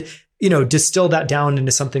very end, distill that down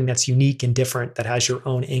into something that's unique and different that has your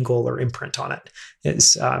own angle or imprint on it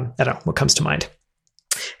is, I don't know what comes to mind.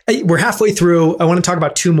 We're halfway through. I want to talk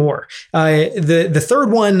about two more. The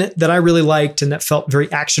third one that I really liked and that felt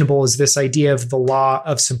very actionable is this idea of the law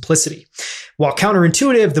of simplicity. While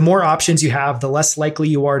counterintuitive, the more options you have, the less likely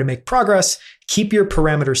you are to make progress. Keep your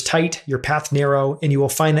parameters tight, your path narrow, and you will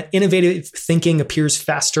find that innovative thinking appears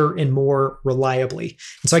faster and more reliably.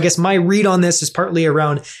 And so I guess my read on this is partly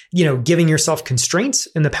around, giving yourself constraints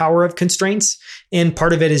and the power of constraints. And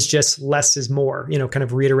part of it is just less is more, kind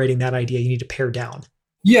of reiterating that idea. You need to pare down.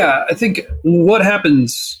 Yeah, I think what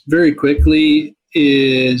happens very quickly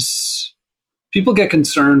is people get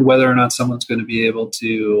concerned whether or not someone's going to be able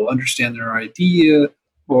to understand their idea,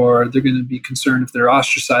 or they're going to be concerned if they're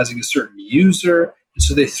ostracizing a certain user. And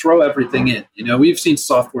so they throw everything in. We've seen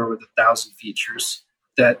software with 1,000 features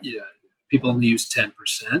that people only use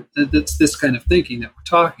 10%. That's this kind of thinking that we're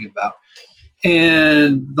talking about.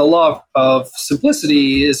 And the law of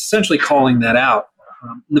simplicity is essentially calling that out.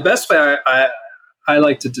 The best way I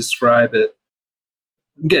like to describe it,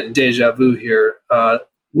 I'm getting deja vu here.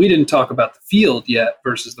 We didn't talk about the field yet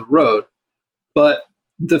versus the road, but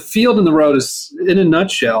the field and the road is, in a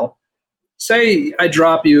nutshell, say I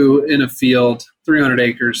drop you in a field, 300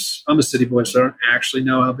 acres. I'm a city boy, so I don't actually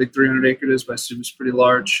know how big 300 acres is, but I assume it's pretty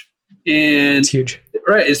large. And it's huge.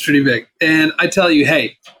 Right, it's pretty big. And I tell you,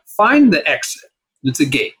 hey, find the exit. It's a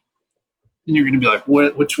gate. And you're going to be like,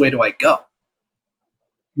 which way do I go?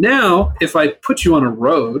 Now, if I put you on a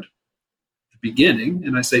road at the beginning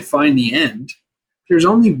and I say find the end, there's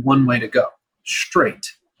only one way to go,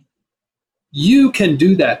 straight. You can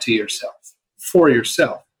do that to yourself, for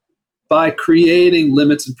yourself, by creating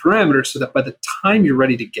limits and parameters so that by the time you're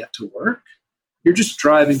ready to get to work, you're just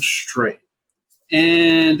driving straight.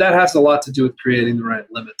 And that has a lot to do with creating the right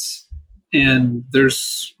limits. And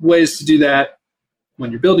there's ways to do that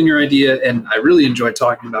when you're building your idea. And I really enjoy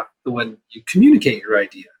talking about when you communicate your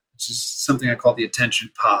idea, which is something I call the attention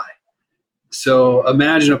pie. So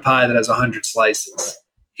imagine a pie that has 100 slices.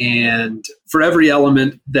 And for every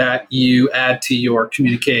element that you add to your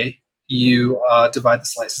communique, you divide the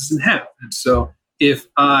slices in half. And so if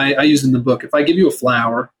I use in the book, if I give you a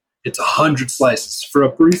flower, it's 100 slices. For a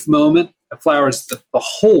brief moment, a flower is the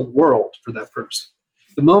whole world for that person.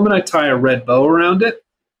 The moment I tie a red bow around it,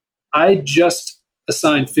 I just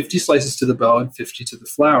assigned 50 slices to the bow and 50 to the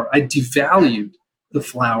flower. I devalued the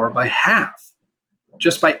flower by half.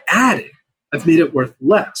 Just by adding, I've made it worth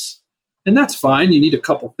less. And that's fine. You need a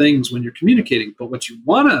couple things when you're communicating. But what you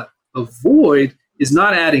want to avoid is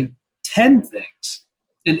not adding 10 things.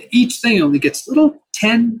 And each thing only gets little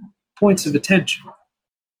 10 points of attention.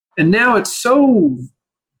 And now it's so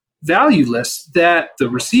valueless that the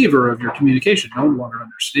receiver of your communication no longer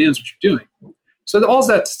understands what you're doing. So all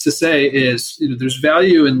that's to say is, there's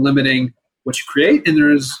value in limiting what you create, and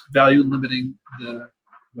there is value in limiting the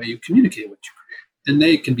way you communicate what you create. And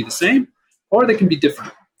they can be the same, or they can be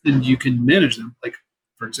different, and you can manage them. Like,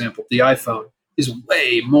 for example, the iPhone is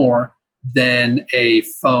way more than a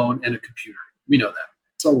phone and a computer. We know that.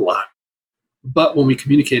 It's a lot. But when we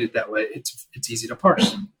communicate it that way, it's easy to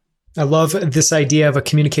parse. I love this idea of a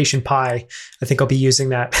communication pie. I think I'll be using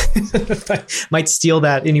that. I might steal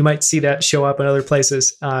that, and you might see that show up in other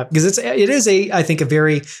places because it is I think a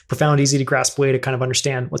very profound, easy to grasp way to kind of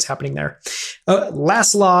understand what's happening there.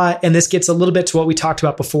 Last law, and this gets a little bit to what we talked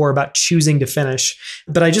about before about choosing to finish,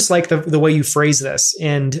 but I just like the way you phrase this.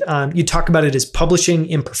 And you talk about it as publishing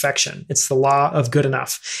imperfection. It's the law of good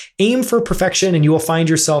enough. Aim for perfection, and you will find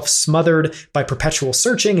yourself smothered by perpetual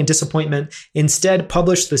searching and disappointment. Instead,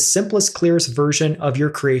 publish the simplest, clearest version of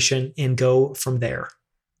your creation and go from there.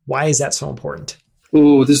 Why is that so important?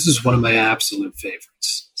 Oh, this is one of my absolute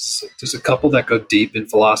favorites. So there's a couple that go deep in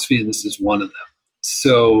philosophy, and this is one of them.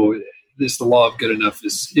 So the law of good enough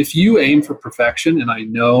is if you aim for perfection, and I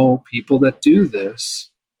know people that do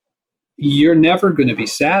this, you're never going to be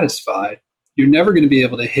satisfied. You're never going to be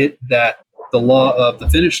able to hit the law of the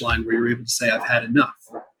finish line where you're able to say, I've had enough.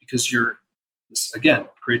 Because again,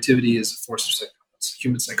 creativity is a force of psychology. It's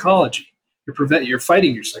human psychology. You're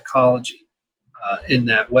fighting your psychology in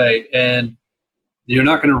that way, and you're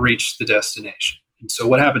not going to reach the destination. And so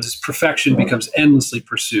what happens is perfection becomes endlessly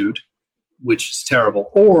pursued, which is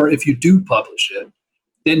terrible. Or if you do publish it,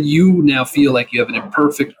 then you now feel like you have an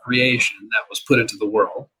imperfect creation that was put into the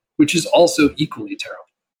world, which is also equally terrible.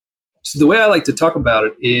 So the way I like to talk about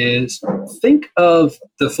it is think of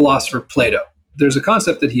the philosopher Plato. There's a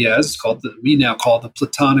concept that he has we now call the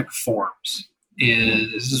Platonic forms.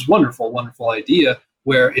 And this is wonderful, wonderful idea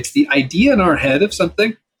where it's the idea in our head of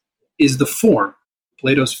something is the form,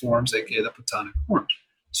 Plato's forms, aka the Platonic forms.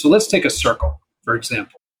 So let's take a circle, for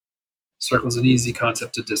example. Circle is an easy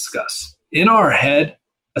concept to discuss. In our head,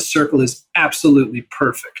 a circle is absolutely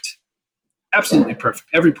perfect. Absolutely perfect.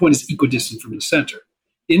 Every point is equidistant from the center.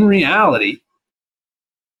 In reality,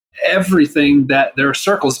 there are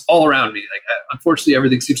circles all around me. Like, unfortunately,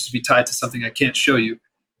 everything seems to be tied to something I can't show you.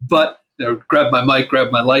 But grab my mic,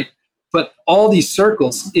 grab my light. But all these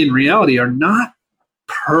circles in reality are not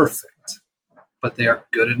perfect, but they are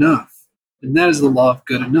good enough. And that is the law of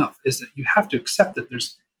good enough, is that you have to accept that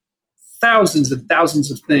there's thousands and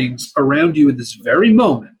thousands of things around you in this very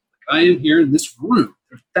moment. Like I am here in this room.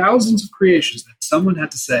 There are thousands of creations that someone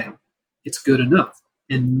had to say, it's good enough.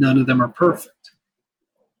 And none of them are perfect.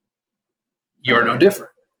 You're no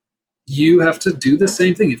different. You have to do the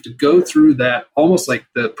same thing. You have to go through that, almost like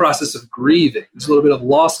the process of grieving. There's a little bit of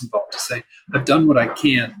loss involved to say, I've done what I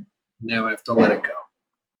can. Now I have to let it go.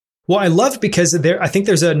 Well, I love because I think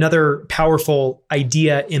there's another powerful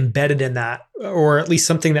idea embedded in that, or at least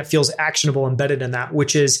something that feels actionable embedded in that,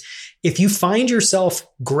 which is if you find yourself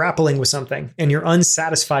grappling with something and you're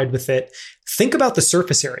unsatisfied with it, think about the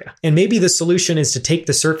surface area. And maybe the solution is to take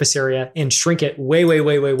the surface area and shrink it way, way,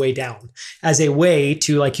 way, way, way down as a way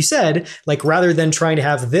to, like you said, like rather than trying to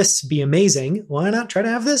have this be amazing, why not try to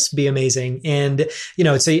have this be amazing? And,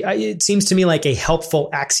 it seems to me like a helpful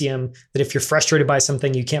axiom that if you're frustrated by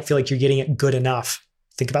something, you can't feel like you're getting it good enough.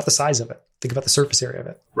 Think about the size of it. Think about the surface area of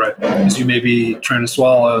it. Right. Because you may be trying to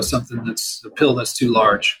swallow something that's a pill that's too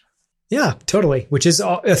large. Yeah, totally. Which is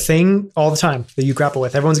a thing all the time that you grapple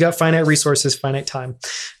with. Everyone's got finite resources, finite time.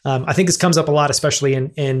 I think this comes up a lot, especially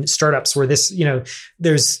in startups where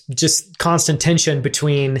there's just constant tension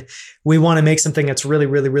between we want to make something that's really,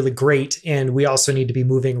 really, really great. And we also need to be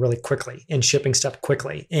moving really quickly and shipping stuff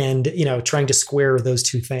quickly and, trying to square those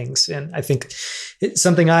two things. And I think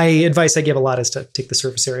advice I give a lot is to take the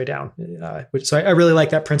surface area down. So I really like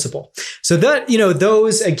that principle. So that,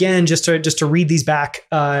 those again, just to read these back,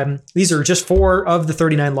 these are just 4 of the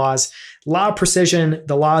 39 laws: law of precision,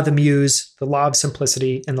 the law of the muse, the law of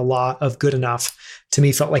simplicity, and the law of good enough. To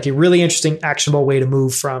me, felt like a really interesting, actionable way to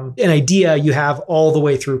move from an idea you have all the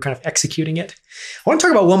way through kind of executing it. I want to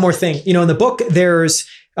talk about one more thing. In the book, there's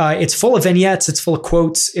it's full of vignettes, it's full of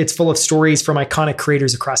quotes, it's full of stories from iconic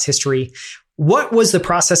creators across history. What was the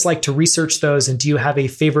process like to research those? And do you have a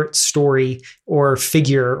favorite story or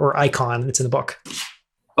figure or icon that's in the book?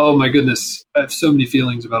 Oh my goodness. I have so many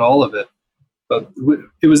feelings about all of it. But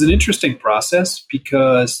it was an interesting process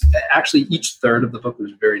because actually each third of the book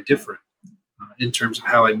was very different in terms of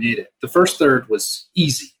how I made it. The first third was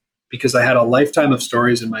easy because I had a lifetime of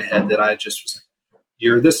stories in my head that I just was like,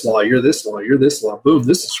 you're this law, you're this law, you're this law. Boom,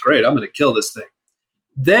 this is great. I'm going to kill this thing.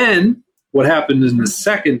 Then what happened in the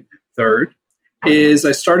second third is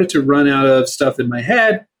I started to run out of stuff in my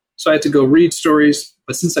head. So I had to go read stories.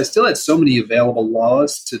 But since I still had so many available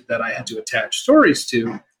laws that I had to attach stories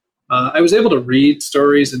to, I was able to read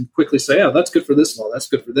stories and quickly say, oh, that's good for this law. That's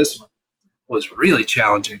good for this one. What was really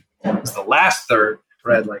challenging was the last third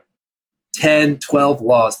where I had like 10, 12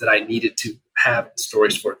 laws that I needed to have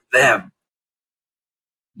stories for them.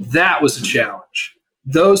 That was a challenge.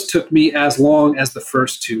 Those took me as long as the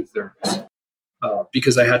first 2/3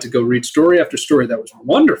 because I had to go read story after story. That was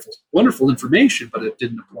wonderful, wonderful information, but it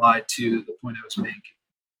didn't apply to the point I was making.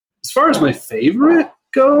 As far as my favorite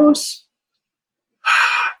goes,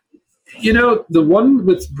 the one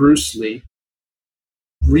with Bruce Lee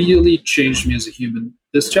really changed me as a human.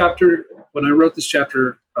 This chapter, when I wrote this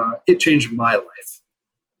chapter, it changed my life.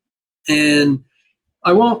 And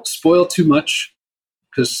I won't spoil too much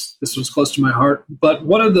because this was close to my heart. But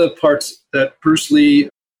one of the parts that Bruce Lee,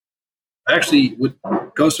 I actually would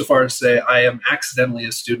go so far as to say I am accidentally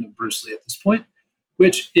a student of Bruce Lee at this point,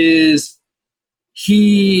 which is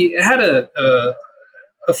he had a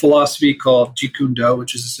philosophy called Jeet Kune Do,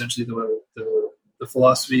 which is essentially the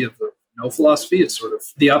philosophy of the no philosophy. It's sort of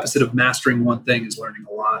the opposite of mastering one thing is learning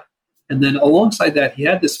a lot. And then alongside that, he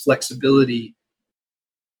had this flexibility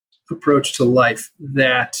approach to life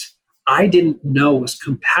that I didn't know was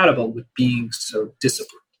compatible with being so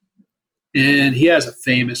disciplined. And he has a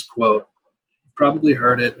famous quote, you probably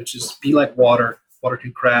heard it, which is be like water. Water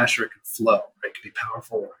can crash or it can flow. Right? It can be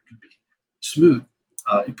powerful or it can be smooth.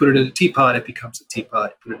 You put it in a teapot, it becomes a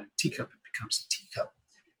teapot. You put it in a teacup, it becomes a teacup.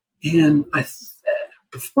 And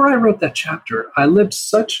before I wrote that chapter, I lived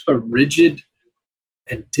such a rigid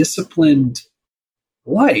and disciplined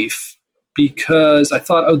life because I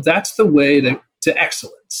thought, oh, that's the way to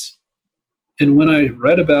excellence. And when I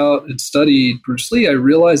read about and studied Bruce Lee, I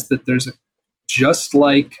realized that there's just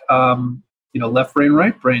like left brain,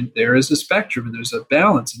 right brain, there is a spectrum and there's a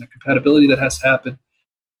balance and a compatibility that has to happen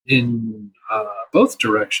in both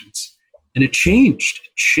directions. And it changed.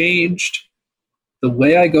 It changed the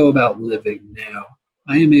way I go about living now.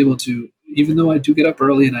 I am able to, even though I do get up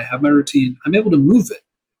early and I have my routine, I'm able to move it.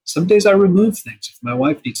 Some days I remove things if my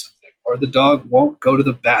wife needs something, or the dog won't go to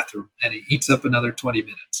the bathroom and he eats up another 20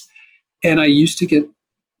 minutes. And I used to get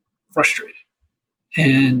frustrated.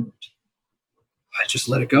 And I just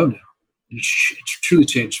let it go now. It's truly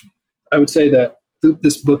changed me. I would say that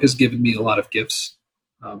this book has given me a lot of gifts.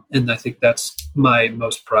 And I think that's my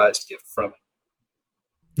most prized gift from it.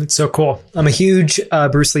 It's so cool. I'm a huge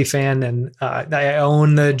Bruce Lee fan, and I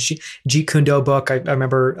own the Jeet Kune Do book. I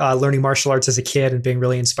remember learning martial arts as a kid and being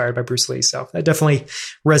really inspired by Bruce Lee. So that definitely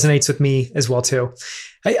resonates with me as well, too.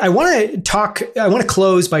 I want to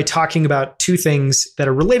close by talking about two things that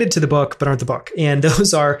are related to the book, but aren't the book. And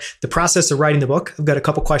those are the process of writing the book. I've got a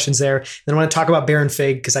couple questions there. Then I want to talk about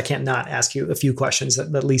Baronfig, because I can't not ask you a few questions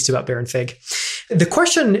at least about Baronfig. The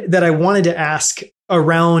question that I wanted to ask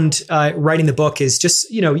around writing the book is just,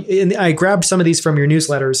 and I grabbed some of these from your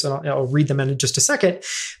newsletters, and I'll read them in just a second.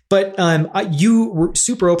 But you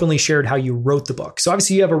super openly shared how you wrote the book. So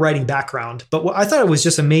obviously you have a writing background, but I thought it was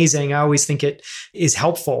just amazing. I always think it is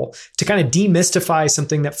helpful to kind of demystify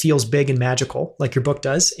something that feels big and magical, like your book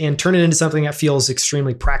does, and turn it into something that feels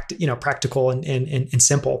extremely practical and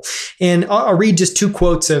simple. And I'll read just two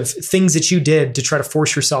quotes of things that you did to try to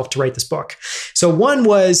force yourself to write this book. So one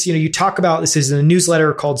was, you talk about, this is a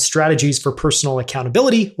newsletter called Strategies for Personal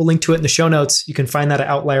Accountability. We'll link to it in the show notes. You can find that at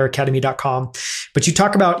outlieracademy.com. But you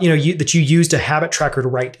talk about, that you used a habit tracker to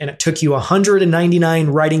write, and it took you 199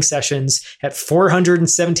 writing sessions at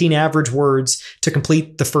 417 average words to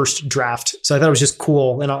complete the first draft. So I thought it was just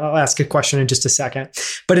cool. And I'll ask a question in just a second.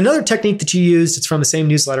 But another technique that you used, it's from the same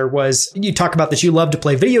newsletter, was you talk about that you love to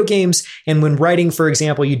play video games. And when writing, for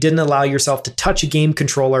example, you didn't allow yourself to touch a game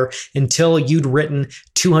controller until you'd written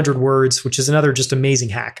 200 words, which is another just amazing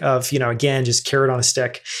hack of, again, just carrot on a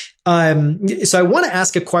stick. So I want to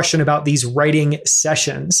ask a question about these writing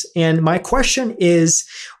sessions. And my question is,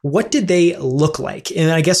 what did they look like?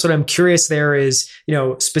 And I guess what I'm curious there is,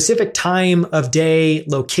 specific time of day,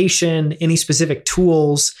 location, any specific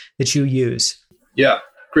tools that you use. Yeah,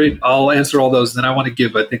 great. I'll answer all those. Then I want to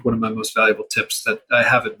give, I think, one of my most valuable tips that I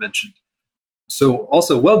haven't mentioned. So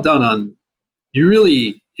also, well done on, you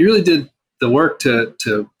really did the work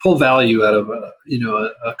to pull value out of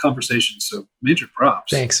a conversation. So major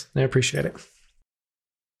props. Thanks. I appreciate it.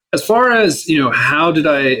 As far as,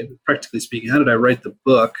 practically speaking, how did I write the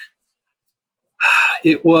book?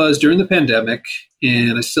 It was during the pandemic,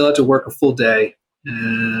 and I still had to work a full day.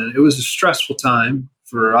 And it was a stressful time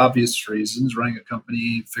for obvious reasons, running a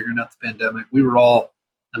company, figuring out the pandemic. We were all,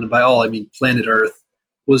 and by all, I mean planet Earth,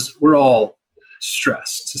 we're all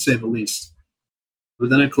stressed, to say the least. But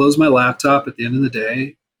then I closed my laptop at the end of the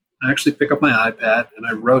day. I actually pick up my iPad and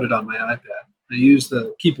I wrote it on my iPad. I used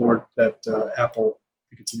the keyboard that Apple, I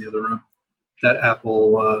think it's in the other room, that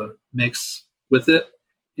Apple makes with it.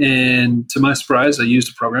 And to my surprise, I used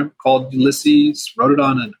a program called Ulysses, wrote it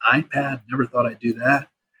on an iPad. Never thought I'd do that.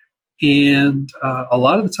 And a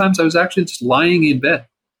lot of the times I was actually just lying in bed,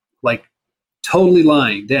 like totally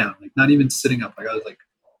lying down, like not even sitting up. Like I was like,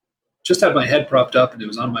 just had my head propped up and it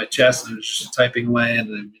was on my chest and I was just typing away.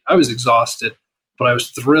 And I was exhausted, but I was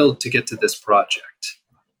thrilled to get to this project.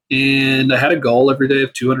 And I had a goal every day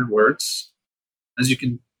of 200 words. As you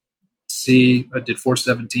can see, I did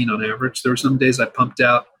 417 on average. There were some days I pumped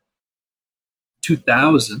out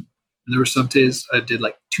 2,000, and there were some days I did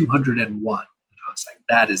like 201. And I was like,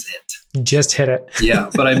 that is it. Just hit it. Yeah,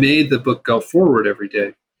 but I made the book go forward every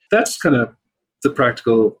day. That's kind of the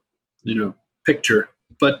practical, picture.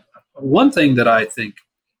 But one thing that I think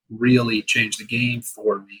really changed the game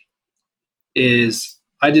for me is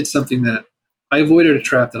I did something that I avoided a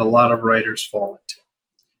trap that a lot of writers fall into.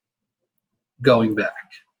 Going back.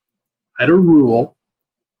 I had a rule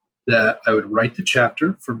that I would write the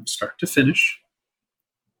chapter from start to finish.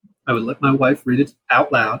 I would let my wife read it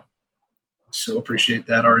out loud. I so appreciate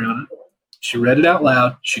that, Ariana. She read it out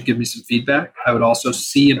loud. She'd give me some feedback. I would also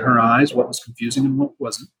see in her eyes what was confusing and what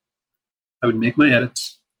wasn't. I would make my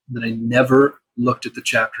edits. And then I never looked at the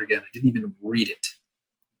chapter again. I didn't even read it,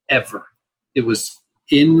 ever. It was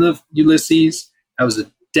in the Ulysses. I was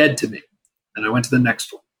dead to me. And I went to the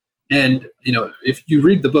next one. And, if you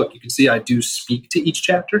read the book, you can see I do speak to each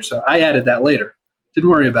chapter. So I added that later. Didn't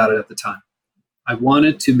worry about it at the time. I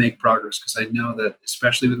wanted to make progress because I know that,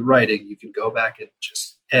 especially with writing, you can go back and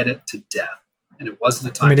just edit to death. And it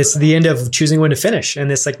wasn't a time. It's the end of choosing when to finish, and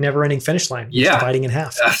this like never-ending finish line. Yeah, dividing in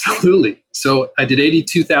half. Absolutely. So I did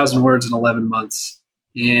 82,000 words in 11 months,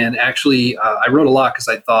 and actually I wrote a lot because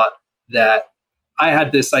I thought that I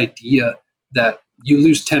had this idea that you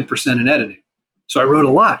lose 10% in editing. So I wrote a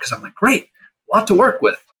lot because I'm like, great, a lot to work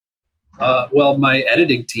with. Well, my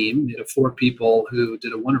editing team, 4 people who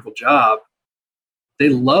did a wonderful job, they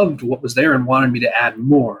loved what was there and wanted me to add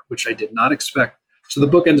more, which I did not expect. So the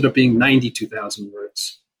book ended up being 92,000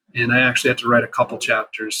 words. And I actually had to write a couple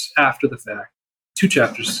chapters after the fact, 2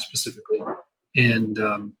 chapters specifically. And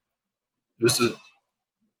it was an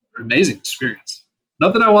amazing experience.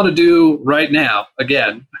 Nothing I want to do right now.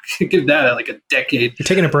 Again, I can give that like a decade. You're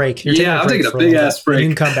taking a break. I'm taking a big ass break. You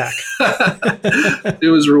can come back. It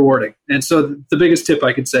was rewarding. And so the biggest tip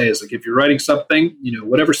I could say is, like, if you're writing something,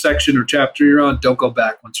 whatever section or chapter you're on, don't go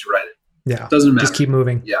back once you write it. Yeah. It doesn't matter. Just keep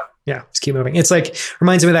moving. Yeah. Yeah. Just keep moving. It's like,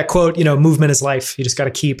 reminds me of that quote, movement is life. You just got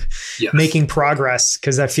to keep making progress.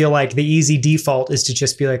 Cause I feel like the easy default is to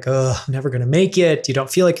just be like, oh, I'm never going to make it. You don't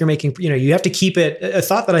feel like you're making, you have to keep it. A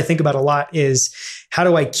thought that I think about a lot is, how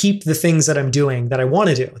do I keep the things that I'm doing that I want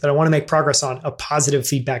to do, that I want to make progress on, a positive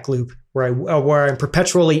feedback loop where I'm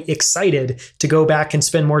perpetually excited to go back and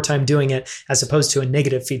spend more time doing it, as opposed to a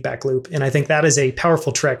negative feedback loop. And I think that is a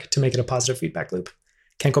powerful trick to make it a positive feedback loop.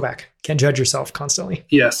 Can't go back. Can't judge yourself constantly.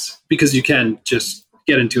 Yes, because you can just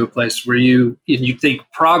get into a place where you think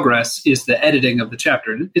progress is the editing of the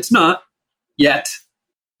chapter. It's not yet.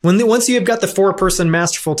 Once you have got the 4-person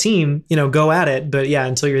masterful team, go at it. But yeah,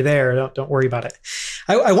 until you're there, don't worry about it.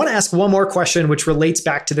 I want to ask one more question, which relates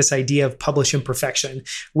back to this idea of publish imperfection,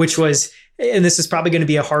 which was, and this is probably going to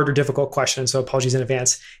be a hard or difficult question, so apologies in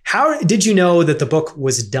advance. How did you know that the book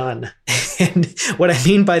was done? And what I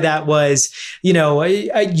mean by that was,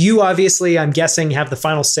 you obviously, I'm guessing, have the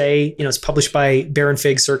final say. It's published by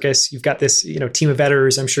Baronfig Circus. You've got this, team of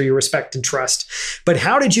editors I'm sure you respect and trust. But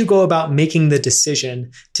how did you go about making the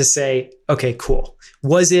decision to say, okay, cool?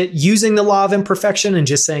 Was it using the law of imperfection and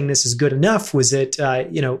just saying this is good enough? Was it,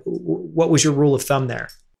 what was your rule of thumb there?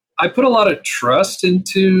 I put a lot of trust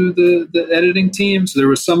into the editing team. So there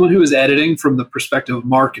was someone who was editing from the perspective of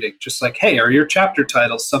marketing, just like, hey, are your chapter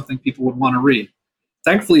titles something people would want to read?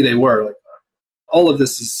 Thankfully, they were. Like, all of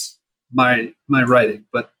this is my writing,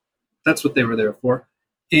 but that's what they were there for.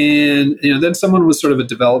 And then someone was sort of a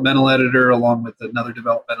developmental editor along with another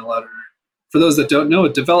developmental editor. For those that don't know, a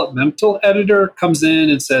developmental editor comes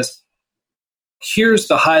in and says, here's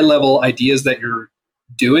the high-level ideas that you're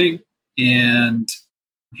doing, and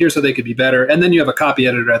here's how they could be better. And then you have a copy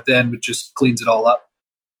editor at the end, which just cleans it all up.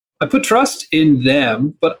 I put trust in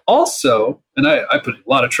them, but also, and I put a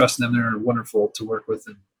lot of trust in them. They're wonderful to work with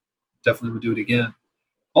and definitely would do it again.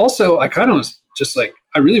 Also, I kind of was just like,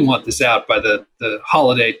 I really want this out by the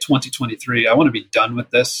holiday 2023. I want to be done with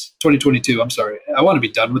this. 2022, I'm sorry. I want to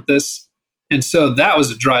be done with this. And so that was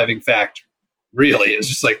a driving factor. Really, it's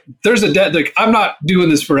just like, there's a dead, like, I'm not doing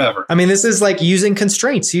this forever. I mean, this is like using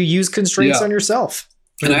constraints. You use constraints on yourself.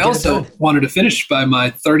 And I also wanted to finish by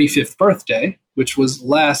my 35th birthday, which was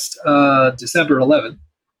last December 11th.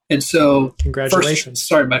 And so, congratulations.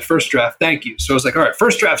 My first draft. Thank you. So I was like, all right,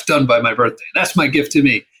 first draft's done by my birthday. That's my gift to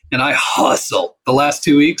me. And I hustled the last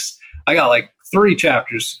 2 weeks. I got like 3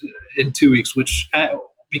 chapters in 2 weeks, which,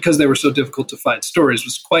 because they were so difficult to find stories,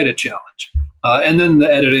 was quite a challenge. And then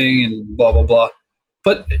the editing and blah, blah, blah.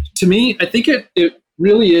 But to me, I think it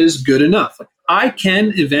really is good enough. Like, I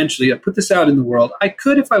can eventually, I put this out in the world. I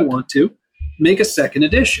could, if I want to, make a second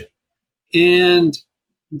edition. And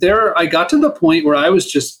there, I got to the point where I was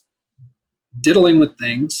just diddling with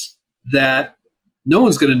things that no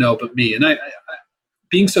one's going to know but me. And I,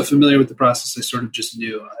 being so familiar with the process, I sort of just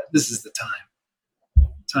knew this is the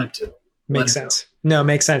time to makes sense. No,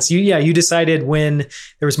 makes sense. You decided when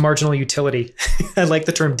there was marginal utility. I like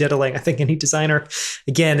the term diddling. I think any designer,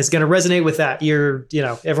 again, is going to resonate with that.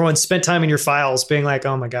 Everyone spent time in your files being like,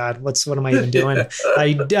 oh my God, what am I even doing?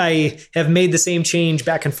 I have made the same change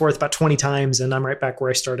back and forth about 20 times and I'm right back where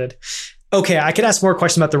I started. Okay, I could ask more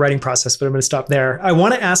questions about the writing process, but I'm going to stop there. I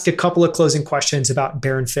want to ask a couple of closing questions about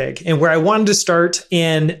Baronfig. And where I wanted to start,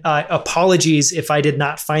 and apologies if I did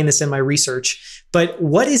not find this in my research, but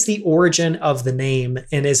what is the origin of the name?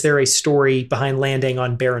 And is there a story behind landing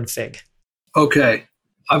on Baronfig? Okay,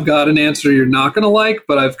 I've got an answer you're not going to like,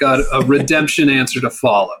 but I've got a redemption answer to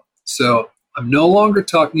follow. So I'm no longer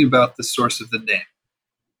talking about the source of the name.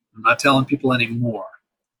 I'm not telling people anymore.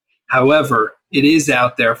 However, it is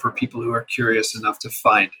out there for people who are curious enough to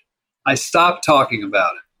find it. I stopped talking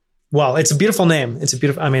about it Well, it's a beautiful name. It's a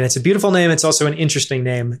beautiful name. It's also an interesting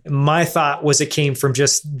name. My thought was it came from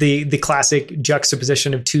just the classic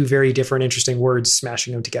juxtaposition of two very different, interesting words,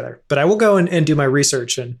 smashing them together. But I will go and do my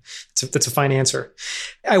research, and that's a fine answer.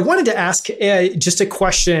 I wanted to ask just a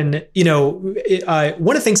question. One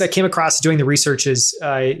of the things I came across doing the research is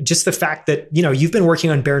just the fact that, you've been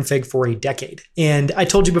working on Baronfig for a decade. And I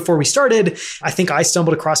told you before we started, I think I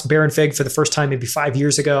stumbled across Baronfig for the first time maybe 5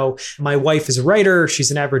 years ago. My wife is a writer.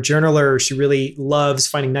 She's an average journaler. She really loves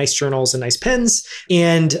finding nice journals and nice pens.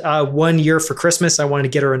 And one year for Christmas, I wanted to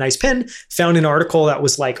get her a nice pen. Found an article that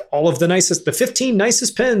was like the 15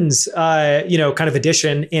 nicest pens, kind of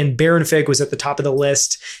edition. And Baronfig was at the top of the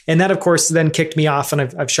list. And that, of course, then kicked me off. And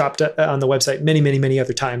I've shopped on the website many, many, many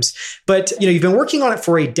other times. But, you've been working on it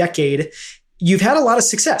for a decade. You've had a lot of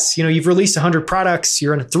success. You've released 100 products.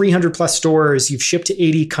 You're in 300 plus stores. You've shipped to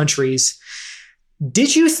 80 countries.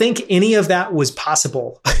 Did you think any of that was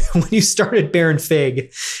possible when you started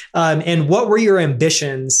Baronfig? And what were your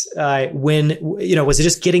ambitions was it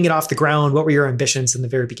just getting it off the ground? What were your ambitions in the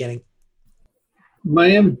very beginning?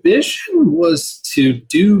 My ambition was to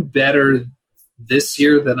do better this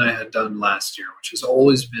year than I had done last year, which has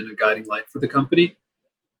always been a guiding light for the company.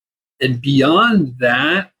 And beyond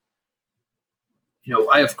that,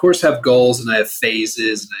 I of course have goals and I have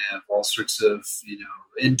phases and I have all sorts of,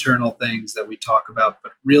 internal things that we talk about.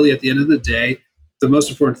 But really at the end of the day, the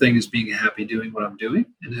most important thing is being happy doing what I'm doing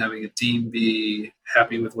and having a team be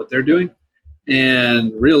happy with what they're doing.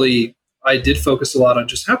 And really, I did focus a lot on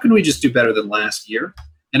just how can we just do better than last year?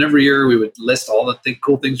 And every year we would list all the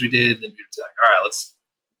cool things we did. And then we'd be like, all right, let's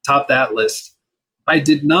top that list. I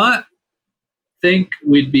did not think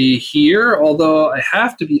we'd be here, although I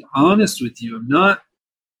have to be honest with you, I'm not,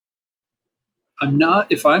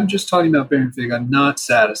 if I'm just talking about Baronfig, I'm not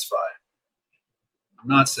satisfied.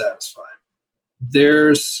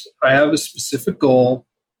 I have a specific goal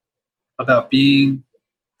about being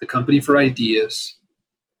the company for ideas,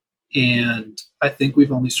 and I think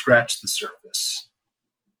we've only scratched the surface.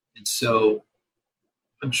 And so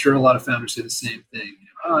I'm sure a lot of founders say the same thing.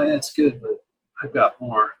 Oh yeah, it's good, but I've got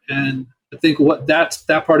more. And I think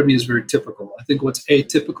that part of me is very typical. I think what's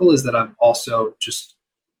atypical is that I'm also just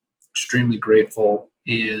extremely grateful,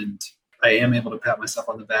 and I am able to pat myself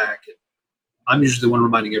on the back. And I'm usually the one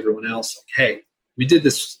reminding everyone else, like, hey, we did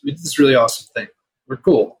this really awesome thing. We're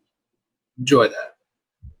cool. Enjoy that.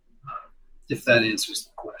 If that answers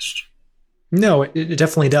the question. No, it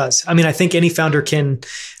definitely does. I mean, I think any founder can,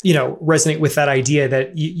 resonate with that idea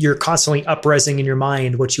that you're constantly up-resing in your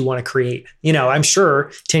mind what you want to create. I'm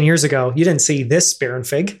sure 10 years ago, you didn't see this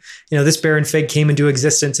Baronfig. This Baronfig came into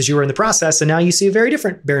existence as you were in the process, and now you see a very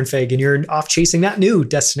different Baronfig, and you're off chasing that new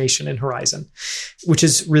destination and horizon, which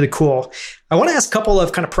is really cool. I want to ask a couple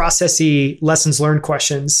of kind of processy lessons learned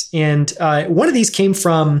questions. And one of these came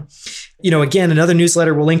from, again, another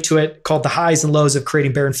newsletter, we'll link to it, called The Highs and Lows of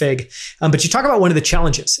Creating Baronfig. But you talk about one of the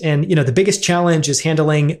challenges. And, the biggest challenge is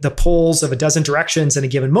handling the pulls of a dozen directions in a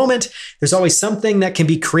given moment. There's always something that can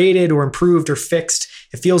be created or improved or fixed.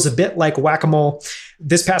 It feels a bit like whack-a-mole.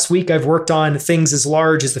 This past week, I've worked on things as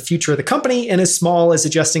large as the future of the company and as small as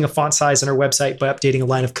adjusting a font size on our website by updating a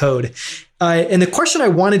line of code. And the question I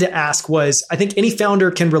wanted to ask was, I think any founder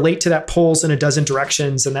can relate to that pulls in a dozen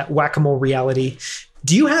directions and that whack-a-mole reality.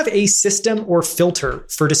 Do you have a system or filter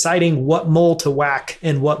for deciding what mole to whack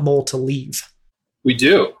and what mole to leave? We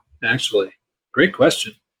do, actually. Great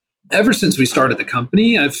question. Ever since we started the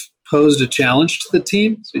company, I've posed a challenge to the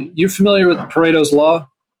team. So you're familiar with Pareto's Law,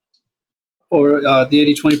 or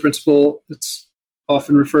the 80-20 principle that's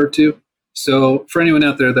often referred to? So for anyone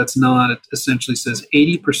out there that's not, it essentially says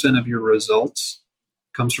 80% of your results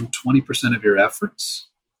comes from 20% of your efforts.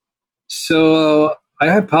 So I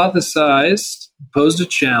hypothesized, posed a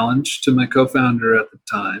challenge to my co-founder at the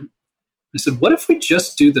time. I said, what if we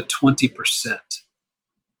just do the 20%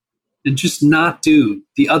 and just not do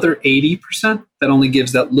the other 80% that only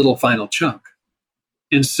gives that little final chunk?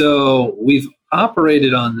 And so we've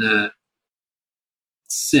operated on that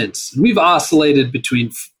since. We've oscillated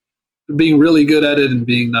between being really good at it and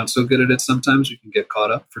being not so good at it. Sometimes you can get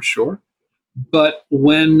caught up, for sure. But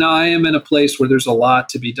when I am in a place where there's a lot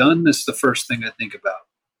to be done, that's the first thing I think about.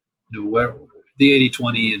 Where the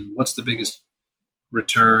 80-20 and what's the biggest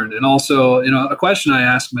return. And also, a question I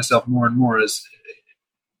ask myself more and more is,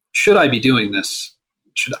 should I be doing this?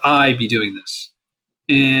 Should I be doing this?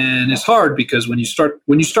 And it's hard because when you start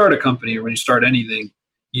a company or when you start anything,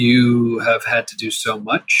 you have had to do so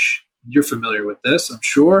much. You're familiar with this, I'm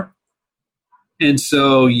sure. And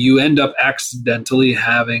so you end up accidentally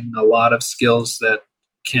having a lot of skills that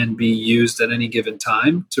can be used at any given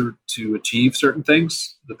time to achieve certain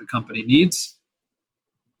things that the company needs.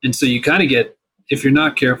 And so you kind of get, if you're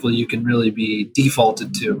not careful, you can really be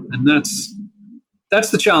defaulted to. And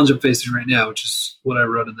that's the challenge I'm facing right now, which is what I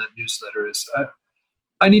wrote in that newsletter, is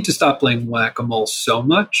I need to stop playing whack-a-mole so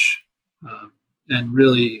much. And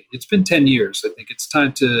really, it's been 10 years. I think it's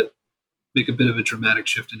time to make a bit of a dramatic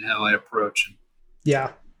shift in how I approach.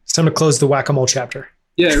 Yeah. It's time to close the whack-a-mole chapter.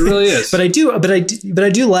 Yeah, it really is. But I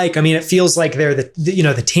do like, I mean, it feels like they're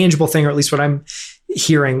the tangible thing, or at least what I'm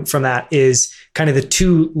hearing from that is kind of the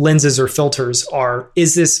two lenses or filters are,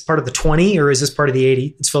 is this part of the 20 or is this part of the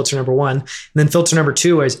 80? It's filter number one. And then filter number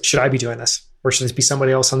two is, should I be doing this? Or should this be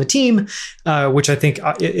somebody else on the team? Which I think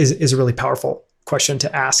is a really powerful question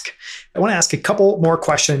to ask. I want to ask a couple more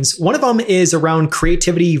questions. One of them is around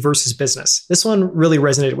creativity versus business. This one really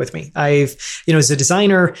resonated with me. As a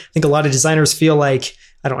designer, I think a lot of designers feel like,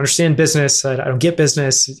 I don't understand business. I don't get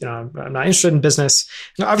business. I'm not interested in business.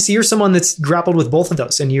 Now, obviously, you're someone that's grappled with both of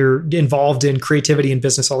those, and you're involved in creativity and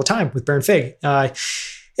business all the time with Baronfig.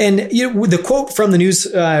 And the quote from the news,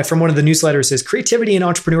 from one of the newsletters is, creativity and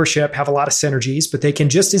entrepreneurship have a lot of synergies, but they can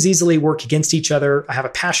just as easily work against each other. I have a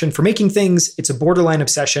passion for making things. It's a borderline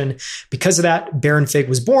obsession. Because of that, Baronfig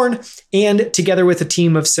was born. And together with a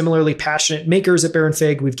team of similarly passionate makers at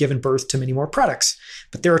Baronfig, we've given birth to many more products.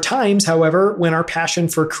 But there are times, however, when our passion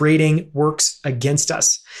for creating works against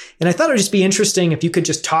us. And I thought it would just be interesting if you could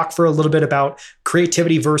just talk for a little bit about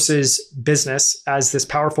creativity versus business as this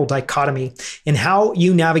powerful dichotomy, and how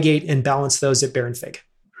you navigate and balance those at Baronfig.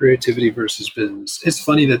 Creativity versus business. It's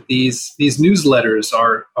funny that these newsletters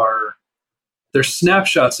are they're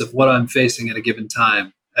snapshots of what I'm facing at a given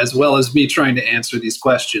time, as well as me trying to answer these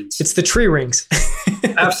questions. It's the tree rings.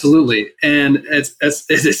 Absolutely. And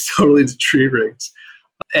it's totally the tree rings.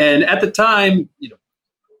 And at the time,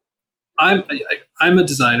 I'm a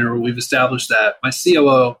designer. We've established that. My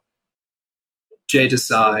COO, Jay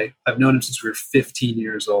Desai, I've known him since we were 15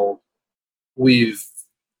 years old. We've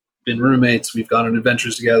been roommates. We've gone on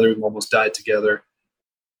adventures together. We've almost died together.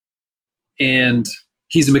 And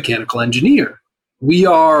he's a mechanical engineer. We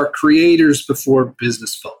are creators before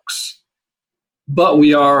business folks. But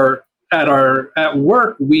we are at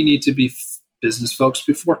work, we need to be business folks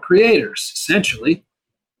before creators, essentially.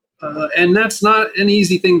 And that's not an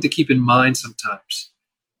easy thing to keep in mind sometimes,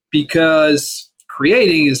 because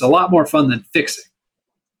creating is a lot more fun than fixing.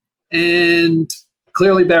 And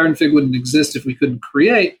clearly Baronfig wouldn't exist if we couldn't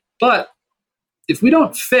create, but if we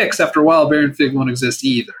don't fix, after a while, Baronfig won't exist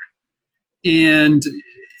either. And,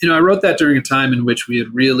 I wrote that during a time in which we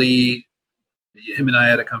had really, him and I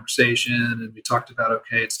had a conversation, and we talked about,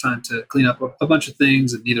 okay, it's time to clean up a bunch of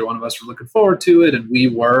things, and neither one of us were looking forward to it, and we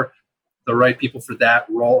were the right people for that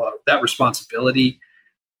role, that responsibility.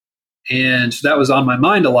 And that was on my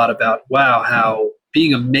mind a lot about, wow, how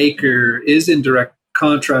being a maker is in direct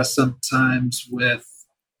contrast sometimes with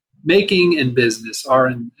making and business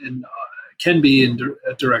can be in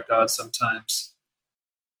direct odds sometimes.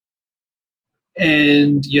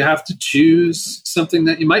 And you have to choose something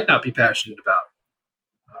that you might not be passionate about.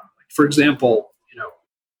 For example,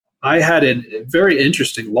 I had a very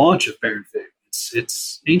interesting launch of Baronfig.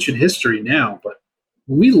 It's ancient history now, but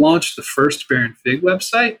when we launched the first Baronfig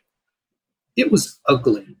website, it was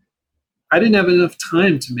ugly. I didn't have enough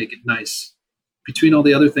time to make it nice between all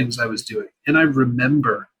the other things I was doing. And I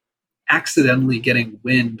remember accidentally getting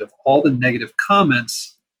wind of all the negative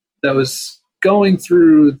comments that was going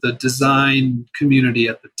through the design community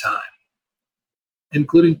at the time,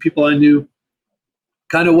 including people I knew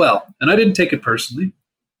kind of well. And I didn't take it personally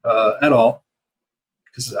at all,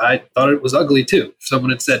 because I thought it was ugly too. If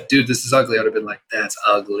someone had said, dude, this is ugly, I would have been like, that's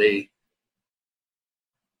ugly.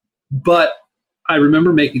 But I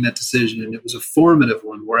remember making that decision, and it was a formative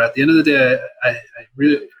one where at the end of the day,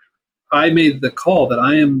 I made the call that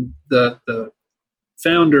I am the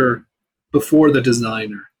founder before the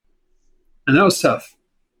designer. And that was tough,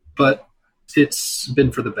 but it's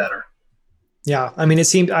been for the better. Yeah. I mean, it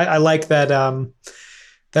seemed, I like that,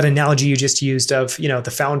 that analogy you just used of,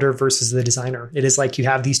 the founder versus the designer. It is like you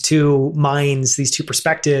have these two minds, these two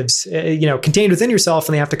perspectives, contained within yourself,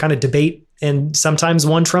 and they have to kind of debate. And sometimes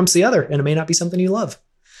one trumps the other, and it may not be something you love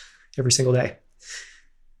every single day.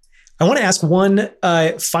 I want to ask one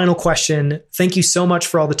final question. Thank you so much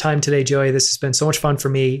for all the time today, Joey. This has been so much fun for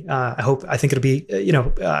me. I hope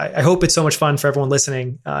it's so much fun for everyone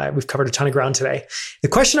listening. We've covered a ton of ground today. The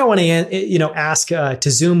question I want to, ask to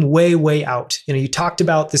zoom way, way out. You talked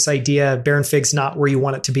about this idea, Baronfig's not where you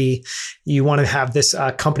want it to be. You want to have this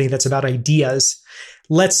company that's about ideas.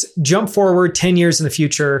 Let's jump forward 10 years in the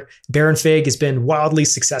future. Baronfig has been wildly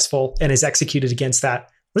successful and has executed against that.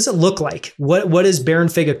 What does it look like? What has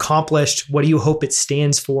Baronfig accomplished? What do you hope it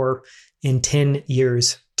stands for in 10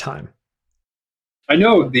 years' time? I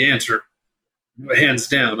know the answer, hands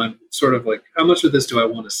down. I'm sort of like, how much of this do I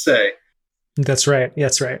want to say? That's right.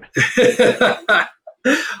 That's right.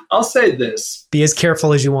 I'll say this. Be as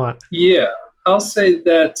careful as you want. Yeah. I'll say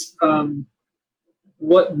that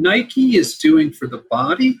what Nike is doing for the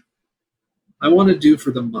body, I want to do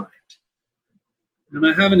for the mind. And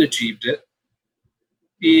I haven't achieved it.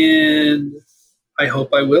 And I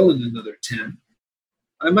hope I will in another 10.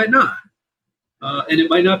 I might not. And it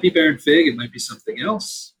might not be Baronfig. It might be something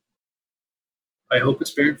else. I hope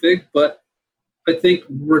it's Baronfig. But I think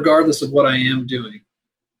regardless of what I am doing,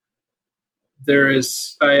 I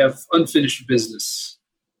have unfinished business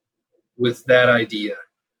with that idea.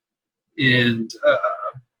 And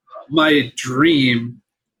my dream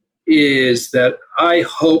is that I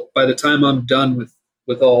hope by the time I'm done with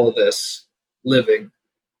all of this living,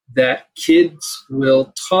 that kids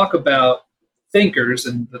will talk about thinkers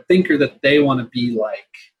and the thinker that they want to be like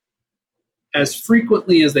as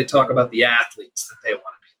frequently as they talk about the athletes that they want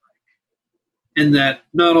to be like. And that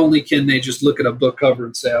not only can they just look at a book cover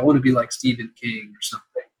and say, I want to be like Stephen King or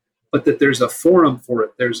something, but that there's a forum for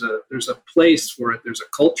it. There's a place for it. There's a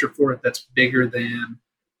culture for it that's bigger than,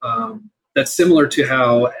 that's similar to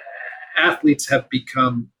how athletes have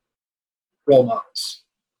become role models.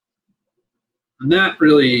 And that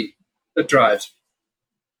drives me.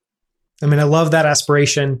 I mean, I love that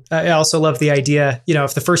aspiration. I also love the idea,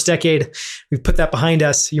 if the first decade, we've put that behind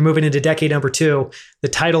us, you're moving into decade number 2, the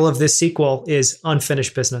title of this sequel is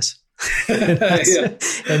Unfinished Business.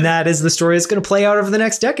 and that is the story that's going to play out over the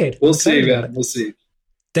next decade. We'll see, man. We'll see.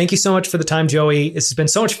 Thank you so much for the time, Joey. This has been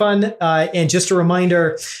so much fun. And just a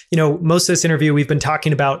reminder, most of this interview, we've been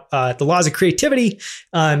talking about the laws of creativity.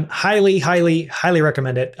 Highly, highly, highly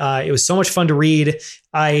recommend it. It was so much fun to read.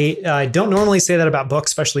 I don't normally say that about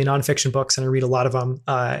books, especially nonfiction books, and I read a lot of them.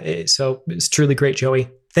 So it's truly great, Joey.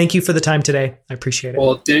 Thank you for the time today. I appreciate it.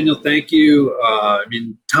 Well, Daniel, thank you.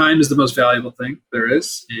 Time is the most valuable thing there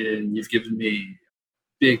is, and you've given me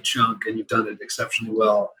big chunk and you've done it exceptionally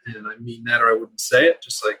well. And I mean that, or I wouldn't say it,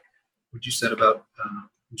 just like what you said about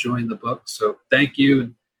enjoying the book. So thank you.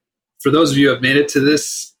 And for those of you who have made it to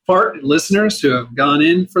this part, listeners who have gone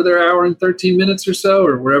in for their hour and 13 minutes or so,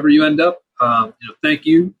 or wherever you end up, thank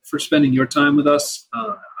you for spending your time with us.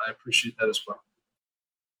 I appreciate that as well.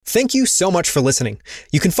 Thank you so much for listening.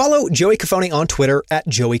 You can follow Joey Cofone on Twitter at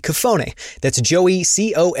Joey Cofone. That's Joey,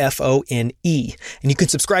 Cofone. And you can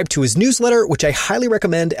subscribe to his newsletter, which I highly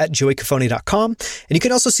recommend at joeycofone.com. And you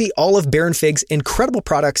can also see all of Baronfig's incredible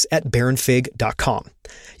products at baronfig.com.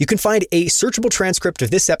 You can find a searchable transcript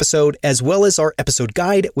of this episode, as well as our episode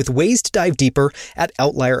guide with ways to dive deeper at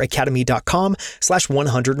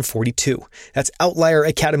outlieracademy.com/142. That's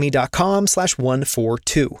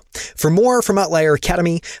outlieracademy.com/142. For more from Outlier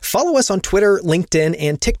Academy, follow us on Twitter, LinkedIn,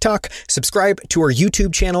 and TikTok. Subscribe to our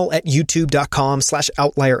YouTube channel at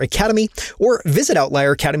youtube.com/outlieracademy, or visit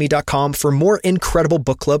outlieracademy.com for more incredible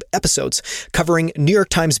book club episodes covering New York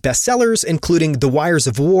Times bestsellers, including The Wires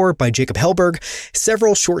of War by Jacob Hellberg,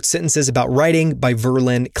 several short sentences about writing by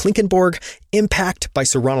Verlin Klinkenborg, Impact by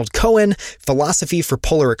Sir Ronald Cohen, Philosophy for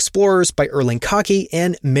Polar Explorers by Erling Kaki,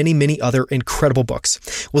 and many, many other incredible books.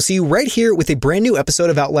 We'll see you right here with a brand new episode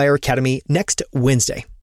of Outlier Academy next Wednesday.